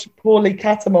can't watch Paulie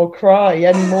Catamore cry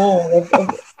anymore.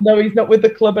 No, he's not with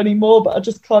the club anymore, but I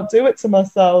just can't do it to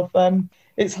myself.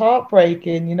 It's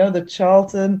heartbreaking, the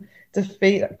Charlton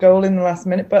defeat, goal in the last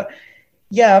minute. But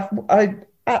yeah, I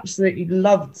absolutely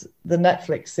loved the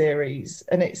Netflix series.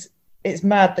 And it's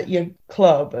mad that your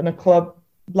club and a club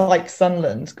like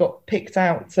Sunderland got picked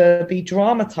out to be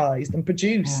dramatised and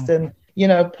produced and,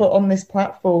 put on this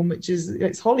platform, which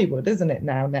it's Hollywood, isn't it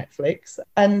now, Netflix?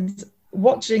 And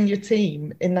watching your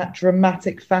team in that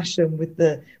dramatic fashion with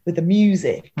the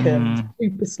music and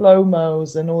super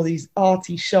slow-mos and all these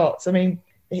arty shots. I mean,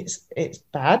 it's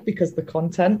bad because the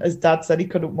content, as Dad said, he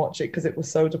couldn't watch it because it was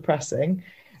so depressing.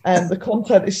 And the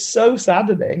content is so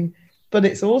saddening, but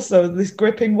it's also this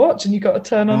gripping watch and you've got to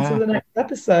turn on to the next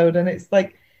episode. And it's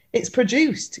like, it's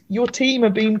produced. Your team are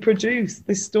being produced.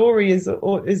 This story is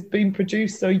being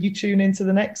produced, so you tune into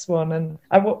the next one. And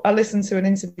I listened to an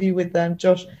interview with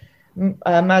Josh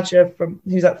Maja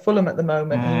who's at Fulham at the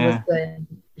moment. He was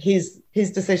saying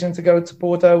his decision to go to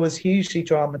Bordeaux was hugely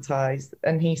dramatised,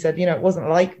 and he said, it wasn't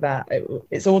like that.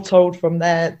 It's all told from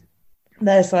their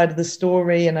side of the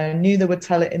story, and I knew they would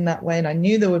tell it in that way, and I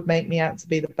knew they would make me out to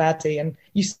be the baddie. And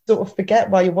you sort of forget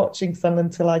while you're watching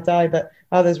Sunderland Till I Die that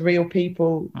there's real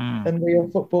people and real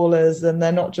footballers, and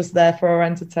they're not just there for our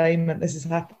entertainment. This has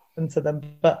happened to them.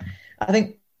 But I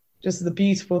think just the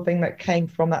beautiful thing that came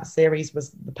from that series was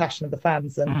the passion of the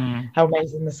fans and how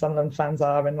amazing the Sunderland fans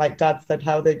are. And like Dad said,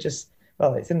 how they just,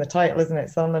 it's in the title, isn't it?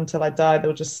 Sunderland Till I Die.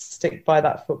 They'll just stick by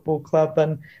that football club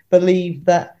and believe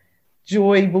that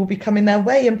joy will be coming their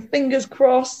way. And fingers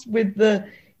crossed with the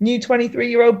new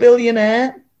 23-year-old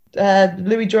billionaire,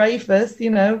 Louis Dreyfus,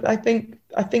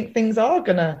 I think things are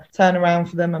going to turn around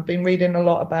for them. I've been reading a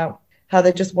lot about how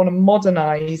they just want to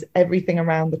modernise everything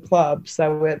around the club.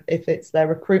 So if it's their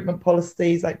recruitment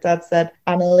policies, like Dad said,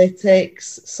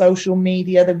 analytics, social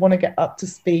media, they want to get up to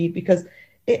speed because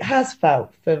it has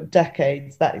felt for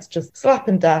decades that it's just slap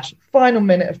and dash, final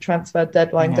minute of transfer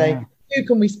deadline day. Who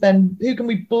can we spend? Who can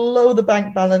we blow the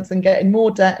bank balance and get in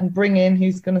more debt and bring in?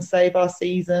 Who's going to save our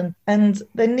season? And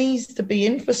there needs to be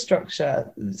infrastructure.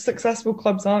 Successful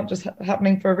clubs aren't just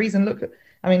happening for a reason.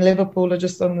 Liverpool are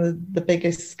just on the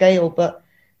biggest scale, but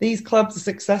these clubs are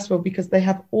successful because they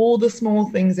have all the small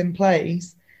things in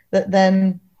place that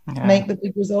then make the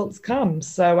big results come.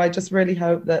 So I just really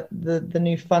hope that the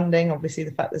new funding, obviously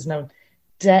the fact there's no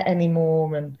debt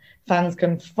anymore, and fans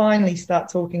can finally start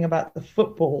talking about the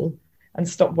football and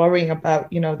stop worrying about,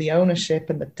 the ownership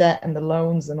and the debt and the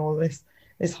loans and all this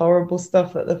horrible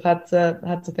stuff that they've had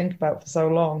to think about for so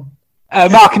long.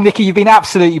 Mark and Nikki, you've been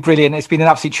absolutely brilliant. It's been an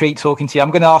absolute treat talking to you.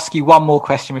 I'm going to ask you one more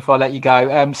question before I let you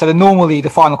go. So normally the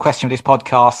final question of this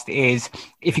podcast is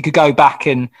if you could go back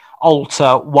and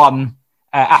alter one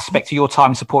aspect of your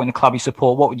time supporting the club you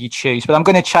support, what would you choose? But I'm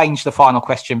going to change the final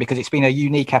question because it's been a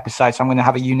unique episode, so I'm going to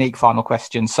have a unique final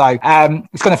question. So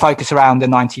it's going to focus around the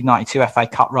 1992 FA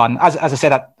Cup run. As I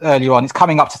said earlier on, it's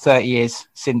coming up to 30 years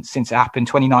since it happened.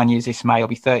 29 years this May. It'll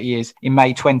be 30 years in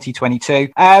May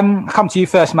 2022. I'll come to you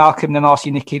first, Malcolm, then ask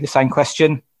you, Nikki, the same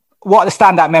question. What are the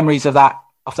standout memories of that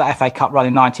FA Cup run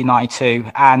in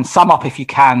 1992? And sum up, if you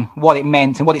can, what it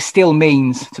meant and what it still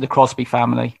means to the Crosby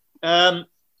family.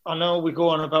 I know we go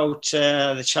on about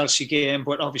the Chelsea game,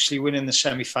 but obviously winning the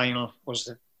semi-final was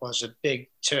a big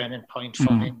turning point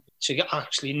for me. To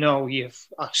actually know you've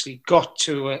actually got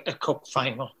to a cup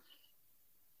final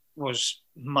was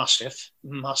massive.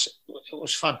 It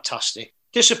was fantastic.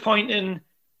 Disappointing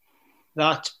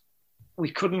that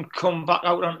we couldn't come back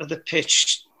out onto the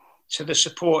pitch to the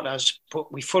supporters,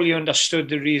 but we fully understood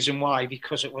the reason why,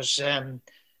 because it was the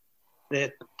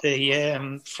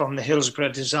from the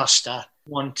Hillsborough disaster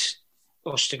want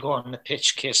us to go on the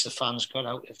pitch in case the fans got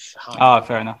out of hand. Oh,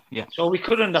 fair enough. Yeah. So we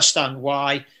could understand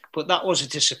why, but that was a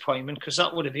disappointment because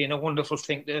that would have been a wonderful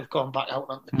thing to have gone back out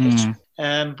on the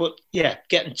pitch. But yeah,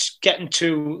 getting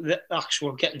to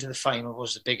the final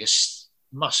was the biggest,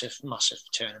 massive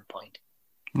turning point.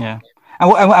 Yeah.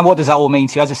 And what does that all mean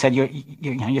to you? As I said,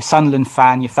 you're Sunderland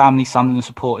fan, your family Sunderland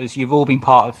supporters. You've all been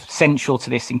part of central to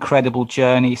this incredible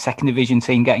journey. Second division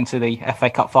team getting to the FA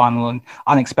Cup final in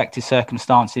unexpected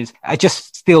circumstances. It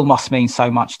just still must mean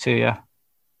so much to you.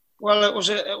 Well, it was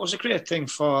a great thing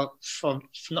for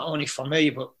not only for me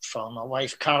but for my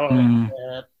wife Carol and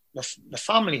the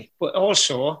family. But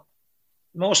also,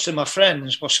 most of my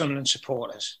friends were Sunderland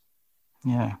supporters.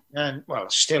 Yeah, and well,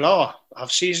 still are.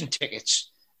 Have season tickets.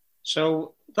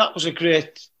 So that was a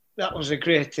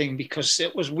great thing because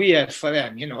it was weird for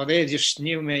them. You know, they just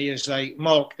knew me as like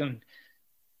Malk and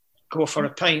go for a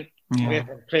pint with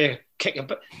and play kick a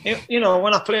bit. You know,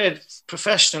 when I played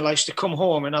professional, I used to come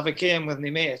home and have a game with my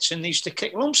mates, and they used to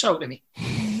kick lumps out of me.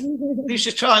 They used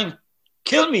to try and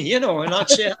kill me, you know, and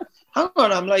I'd say, "Hang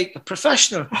on, I'm like a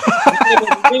professional."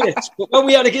 But when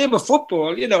we had a game of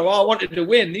football, you know, I wanted to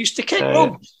win. They used to kick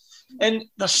lumps. And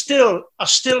I still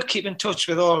keep in touch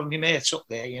with all of my mates up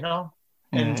there, you know.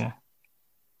 And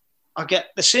I get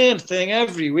the same thing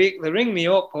every week. They ring me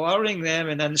up or I ring them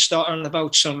and then start on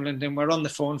about Sunderland and we're on the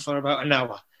phone for about an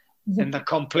hour. And they're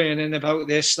complaining about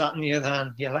this, that and the other.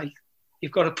 And you're like,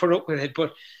 you've got to put up with it.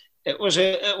 But it was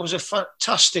a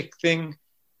fantastic thing.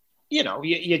 You know,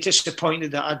 you're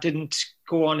disappointed that I didn't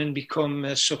go on and become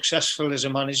as successful as a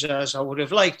manager as I would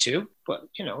have liked to. But,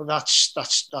 you know, that's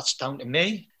down to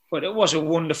me. But it was a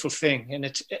wonderful thing, and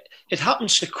it happened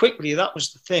so quickly. That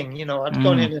was the thing, you know. I'd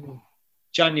gone in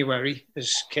January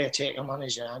as caretaker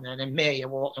manager, and then in May you're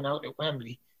walking out at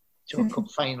Wembley to a cup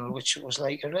final, which was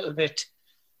like a little bit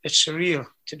surreal,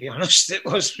 to be honest. It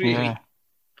was really,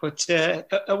 but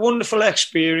a wonderful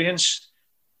experience.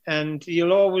 And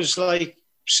you'll always like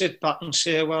sit back and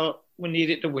say, "Well, we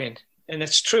needed to win," and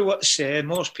it's true what they say.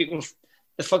 Most people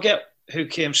they forget who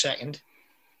came second.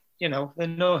 You know, they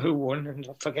know who won and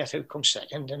forget who comes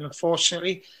second. And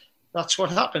unfortunately, that's what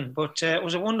happened. But it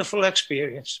was a wonderful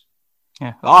experience.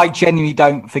 Yeah, I genuinely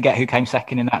don't forget who came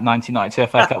second in that 1992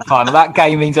 FA Cup final. That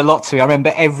game means a lot to me. I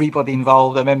remember everybody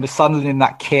involved. I remember Sunderland in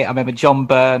that kit. I remember John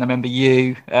Byrne. I remember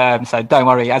you. So don't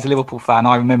worry. As a Liverpool fan,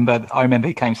 I remember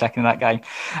who came second in that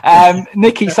game.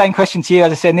 Nicky, same question to you.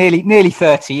 As I said, nearly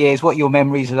 30 years. What are your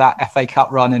memories of that FA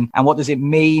Cup run, and what does it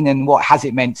mean, and what has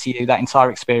it meant to you, that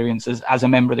entire experience as a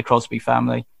member of the Crosby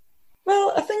family?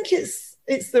 Well, I think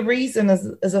it's the reason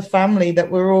as a family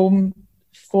that we're all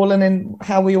fallen in,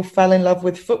 how we all fell in love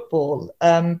with football,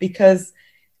 because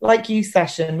like you,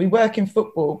 Sashin, we work in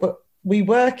football, but we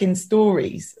work in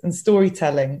stories and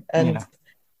storytelling, and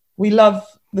we love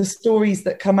the stories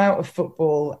that come out of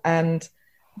football. And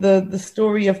the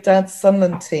story of Dad's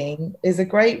Sunderland team is a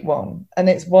great one, and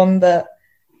it's one that,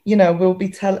 you know,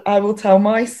 I will tell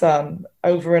my son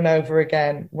over and over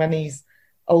again when he's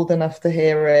old enough to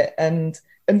hear it, and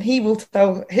he will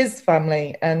tell his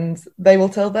family, and they will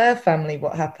tell their family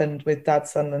what happened with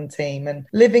Dad's Sunderland team. And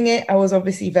living it, I was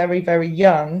obviously very, very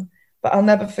young, but I'll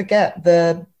never forget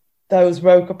those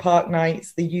Roker Park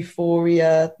nights, the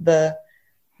euphoria, the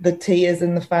tears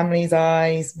in the family's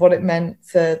eyes, what it meant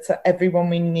to everyone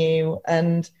we knew.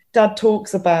 And Dad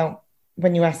talks about,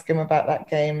 when you ask him about that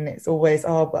game, and it's always,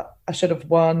 "Oh, but I should have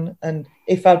won. And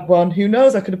if I'd won, who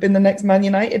knows, I could have been the next Man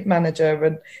United manager."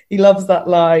 And he loves that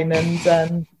line.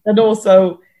 And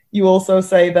also, you also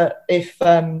say that if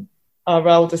our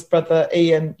eldest brother,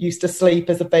 Ian, used to sleep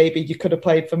as a baby, you could have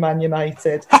played for Man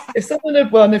United. If someone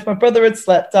had won, if my brother had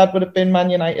slept, Dad would have been Man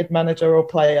United manager or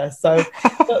player. So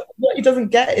but what he doesn't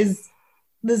get is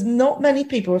there's not many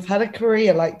people who've had a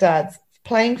career like Dad's,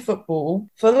 playing football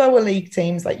for lower league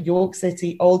teams like York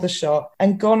City, Aldershot,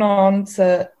 and gone on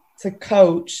to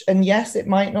coach. And yes, it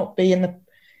might not be in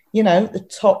the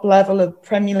top level of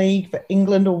Premier League for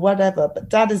England or whatever, but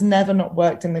Dad has never not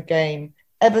worked in the game.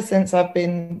 Ever since I've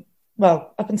been,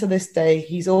 well, up until this day,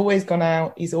 he's always gone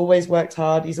out, he's always worked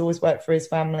hard, he's always worked for his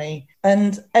family.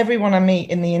 And everyone I meet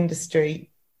in the industry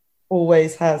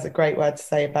always has a great word to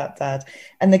say about Dad.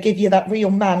 And they give you that real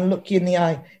man look you in the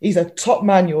eye. He's a top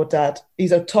man, your dad.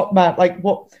 He's a top man, like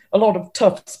what a lot of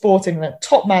tough sporting,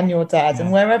 top man, your dad.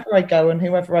 And wherever I go and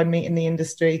whoever I meet in the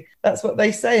industry, that's what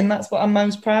they say. And that's what I'm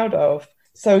most proud of.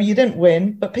 So you didn't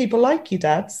win, but people like you,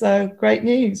 Dad. So great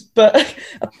news. But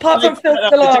apart from Phil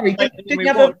Scolari, didn't you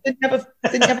have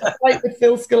a fight with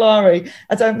Phil Scolari?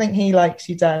 I don't think he likes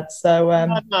you, Dad. So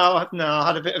no, I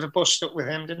had a bit of a bust up with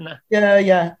him, didn't I?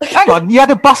 Yeah. Hang on, you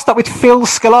had a bust up with Phil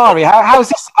Scolari. How's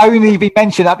this only been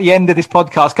mentioned at the end of this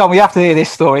podcast? Come on, we have to hear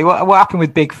this story. What happened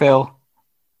with Big Phil?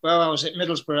 Well, I was at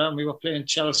Middlesbrough and we were playing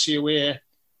Chelsea away,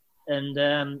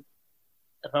 and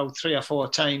about 3 or 4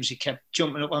 times he kept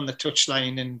jumping up on the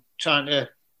touchline and trying to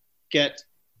get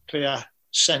player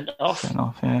sent off.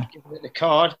 Yeah. Give it the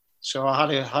card. So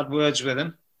I had words with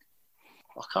him.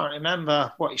 I can't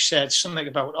remember what he said, something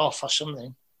about off or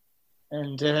something.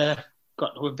 And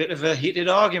got into a bit of a heated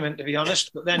argument, to be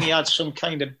honest. But then he had some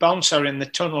kind of bouncer in the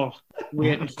tunnel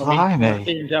waiting for me. He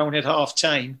came down at half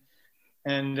time.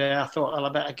 And I thought, well, I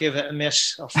better give it a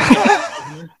miss.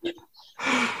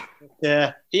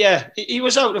 He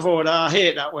was out of order. I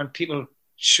hate that when people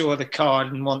show the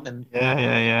card and want them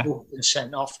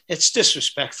sent off. It's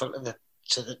disrespectful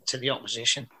to the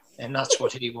opposition, and that's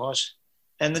what he was.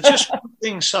 And there's just one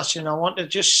thing, Sachin, I want to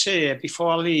just say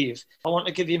before I leave. I want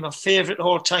to give you my favourite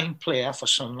all-time player for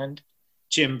Sunderland,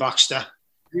 Jim Baxter.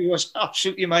 He was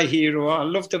absolutely my hero. I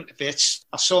loved him to bits.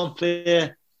 I saw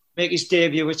him make his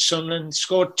debut with Sunderland,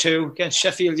 scored 2 against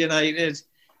Sheffield United,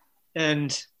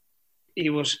 and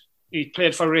he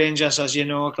played for Rangers, as you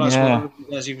know, Glasgow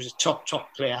Rangers. He was a top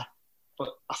player, but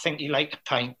I think he liked a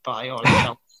pint by all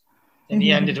accounts. And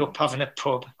he ended up having a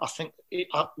pub. I think, he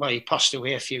passed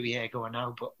away a few years ago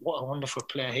now, but what a wonderful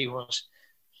player he was.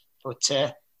 But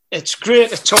it's great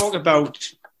to talk about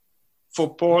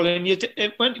football, and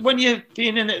when you've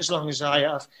been in it as long as I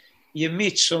have, you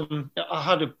meet I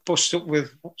had a bust up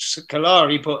with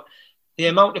Scolari, but the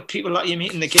amount of people that you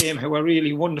meet in the game who are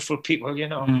really wonderful people, you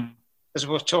know. As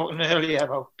we were talking earlier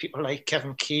about people like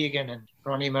Kevin Keegan and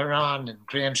Ronnie Moran and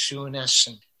Graham Souness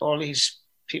and all these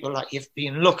people that you've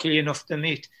been lucky enough to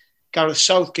meet. Gareth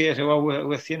Southgate, who I work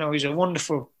with, you know, he's a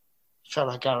wonderful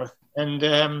fella, Gareth. And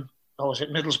I was at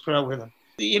Middlesbrough with him.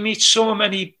 You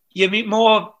meet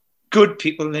more good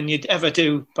people than you'd ever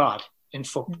do bad in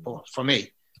football, for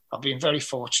me. I've been very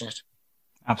fortunate.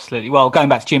 Absolutely. Well, going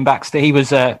back to Jim Baxter, he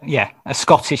was a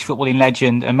Scottish footballing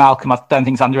legend. And Malcolm, I don't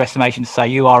think it's underestimation to say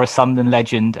you are a Sunderland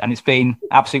legend, and it's been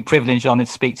absolute privilege and honour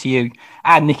to speak to you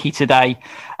and Nicky today.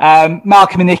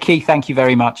 Malcolm and Nicky, thank you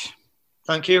very much.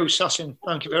 Thank you, Sachin.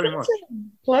 Thank you very much.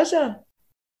 Pleasure.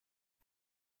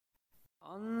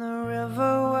 On the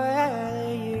river where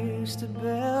they used to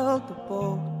build the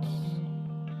boats,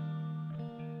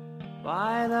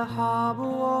 by the harbour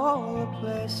wall, the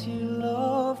place you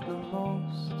love the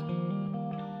most,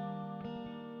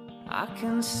 I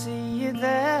can see you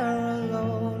there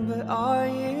alone, but are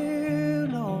you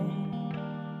known?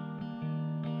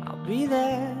 I'll be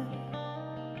there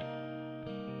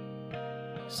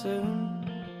soon.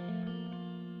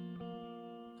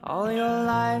 All your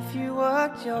life you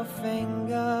worked your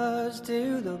fingers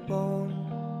to the bone.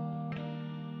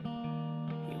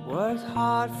 You worked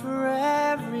hard for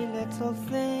every little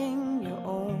thing you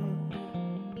owned,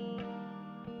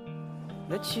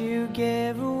 that you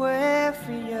gave away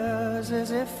for years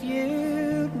as if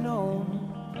you'd known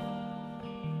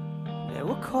they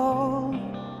were calling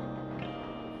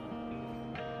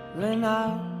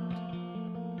out.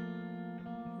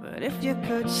 But if you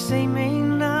could see me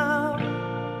now,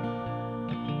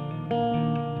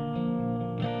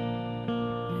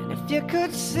 and if you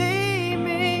could see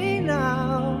me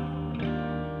now,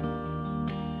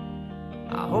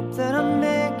 I hope that I'm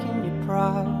making you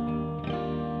proud.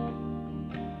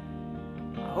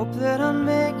 I hope that I'm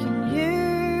making you